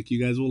really think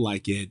you guys will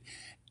like it.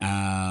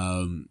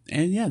 And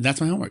yeah, that's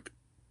my homework.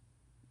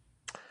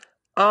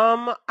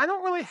 I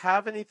don't really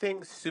have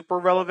anything super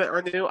relevant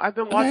or new. I've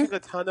been watching a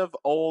ton of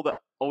old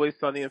Always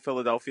Sunny in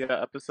Philadelphia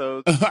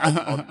episodes.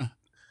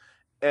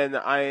 And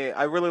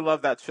I really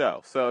love that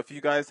show. So if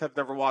you guys have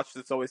never watched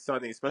It's Always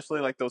Sunny,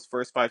 especially like those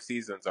first 5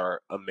 seasons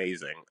are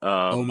amazing.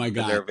 Oh my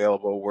god. And they're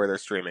available where they're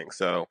streaming.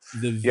 So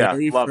the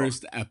very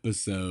first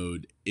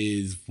episode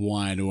is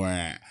one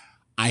where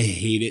I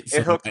hate it so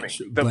it hooked much.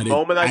 Me. The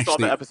moment I saw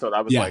the episode,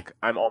 I was like,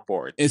 I'm on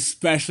board.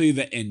 Especially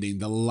the ending,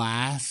 the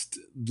last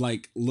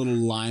like little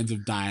lines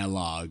of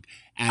dialogue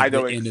at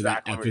the end of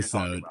that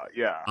episode.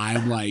 Yeah.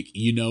 I'm like,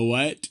 you know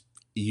what?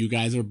 You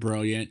guys are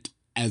brilliant.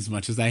 As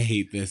much as I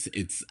hate this,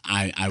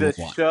 I will watch.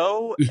 The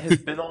show has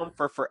been on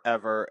for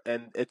forever,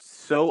 and it's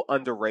so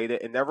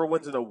underrated. It never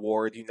wins an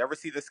award. You never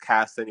see this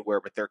cast anywhere,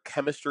 but their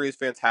chemistry is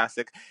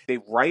fantastic. They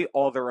write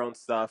all their own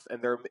stuff,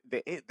 and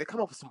they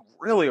come up with some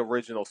really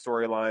original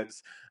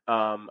storylines.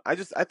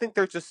 I think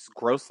they're just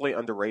grossly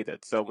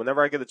underrated. So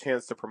whenever I get a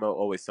chance to promote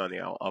Always Sunny,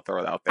 I'll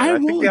throw it out there. I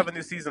think they have a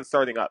new season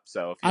starting up.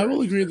 So I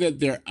will agree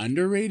that they're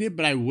underrated,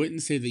 but I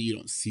wouldn't say that you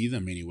don't see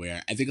them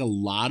anywhere. I think a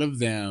lot of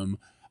them.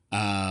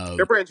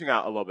 They're branching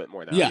out a little bit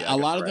more now. Yeah, a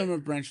lot of them are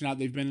branching out.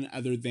 They've been in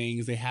other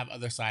things. They have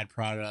other side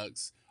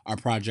projects,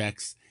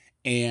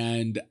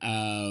 and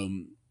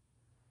there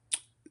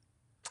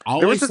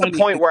was just a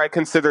point where I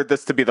considered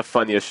this to be the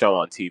funniest show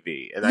on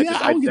TV, and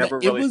I never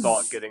really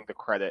thought getting the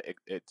credit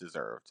it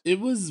deserved.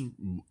 It was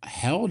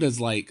held as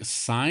like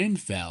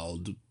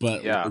Seinfeld,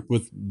 but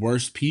with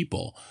worse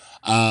people,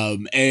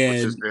 and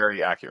which is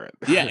very accurate.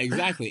 Yeah,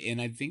 exactly.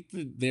 And I think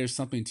that there's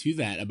something to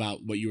that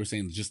about what you were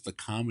saying, just the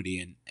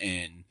comedy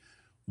and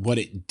what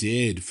it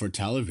did for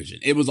television.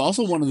 It was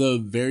also one of the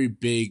very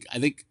big, I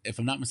think, if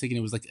I'm not mistaken,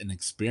 it was like an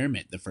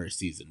experiment the first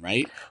season,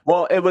 right?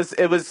 Well, it was,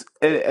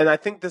 and I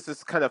think this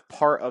is kind of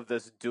part of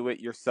this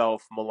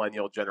do-it-yourself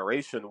millennial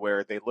generation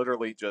where they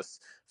literally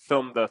just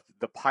filmed the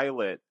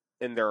pilot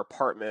in their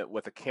apartment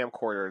with a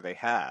camcorder they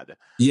had,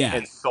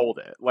 and sold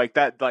it like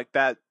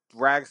that.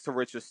 Rags to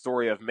riches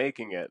story of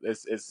making it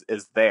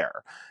is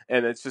there,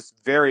 and it's just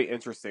very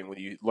interesting when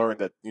you learn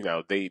that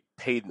they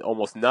paid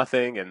almost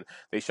nothing and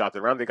they shopped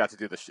around. They got to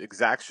do the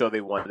exact show they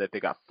wanted. They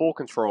got full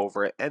control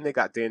over it, and they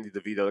got Danny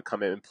DeVito to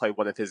come in and play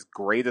one of his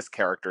greatest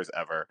characters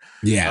ever.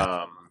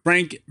 Yeah,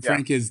 Frank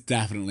is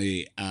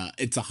definitely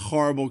it's a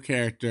horrible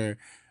character,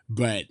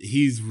 but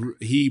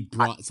he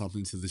brought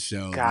something to the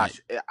show.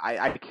 Gosh,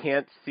 I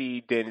can't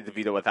see Danny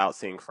DeVito without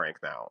seeing Frank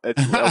now.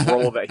 It's a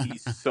role that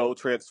he's so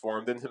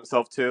transformed in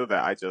himself to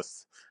that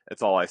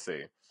it's all I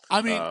see.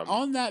 I mean,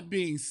 on that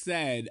being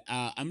said,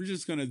 I'm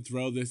just going to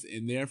throw this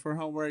in there for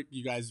homework.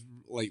 You guys,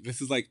 like,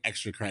 this is like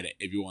extra credit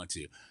if you want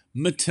to.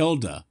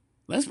 Matilda.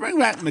 Let's bring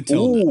back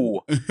Matilda.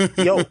 Ooh.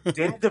 Yo,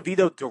 Danny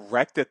DeVito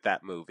directed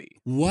that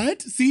movie.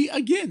 What? See,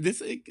 again,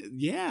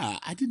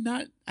 I did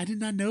not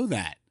know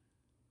that.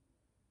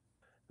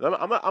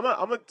 I'm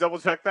gonna double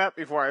check that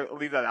before I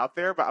leave that out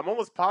there, but I'm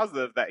almost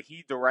positive that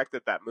he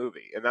directed that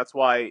movie, and that's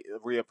why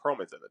Rhea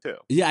Perlman's in it too.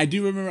 Yeah, I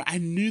do remember. I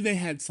knew they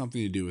had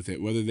something to do with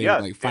it, whether they were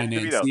like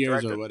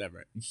financiers or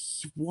whatever.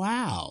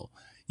 Wow.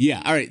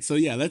 Yeah. All right. So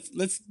yeah,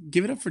 let's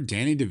give it up for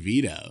Danny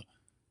DeVito.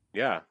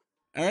 Yeah.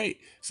 All right.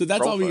 So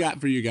that's all we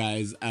got for you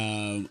guys.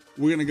 We're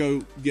gonna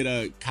go get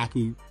a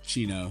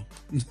cappuccino.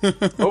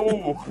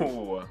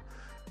 Oh,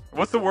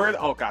 what's the word?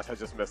 Oh gosh, I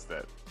just missed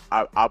it.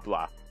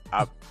 Habla.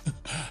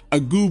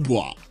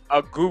 Agubwa.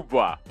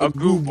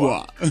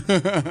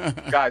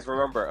 Guys,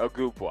 remember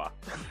Agubwa.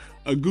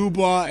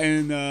 Agubwa,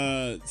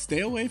 and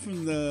stay away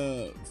from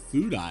the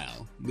food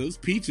aisle. Those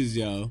peaches,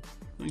 yo,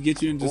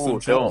 get you into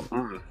some trouble.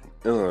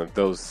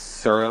 Those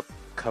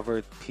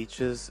syrup-covered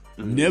peaches.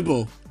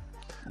 Nibble.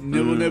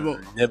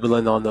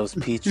 Nibbling on those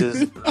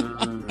peaches.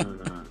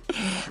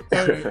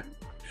 Right.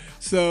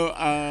 So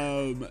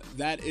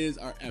that is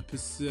our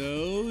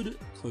episode,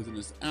 closing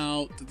us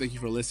out. Thank you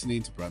for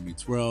listening to Broad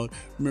Meets World.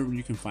 Remember,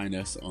 you can find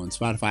us on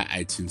Spotify,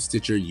 iTunes,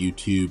 Stitcher,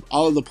 YouTube,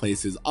 all of the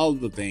places, all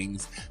of the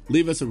things.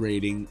 Leave us a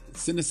rating,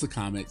 send us the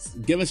comments,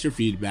 give us your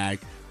feedback.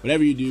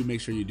 Whatever you do,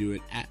 make sure you do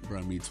it at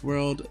Broad Meets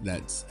World.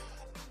 That's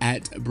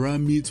at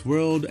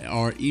bruhmeetsworld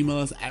or email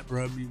us at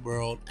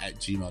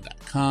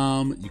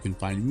bruhmeetsworld@gmail.com. You can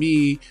find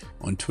me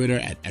on Twitter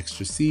at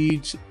Extra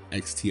Siege,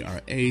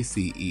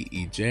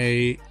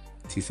 XTRACEEJ.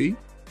 TC?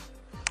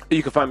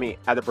 You can find me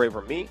at The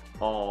Braver Me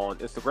on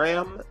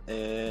Instagram.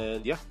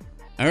 And yeah.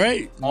 All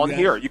right.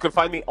 Here. You can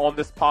find me on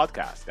this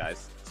podcast,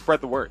 guys. Spread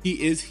the word.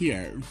 He is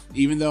here,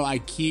 even though I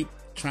keep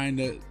trying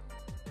to.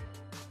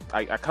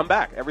 I come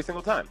back every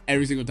single time.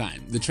 Every single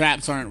time. The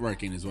traps aren't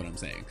working, is what I'm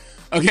saying.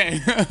 Okay.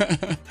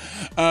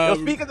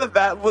 Speaking of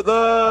that,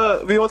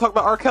 we want to talk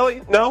about R.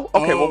 Kelly? No?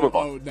 Okay, we'll move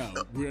on. Oh, no,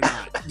 we're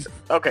not.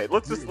 Okay,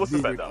 let's just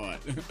end on.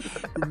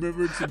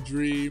 Remember to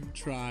dream,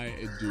 try,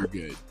 and do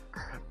good.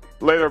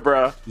 Later,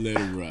 bruh. Later,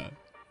 bruh.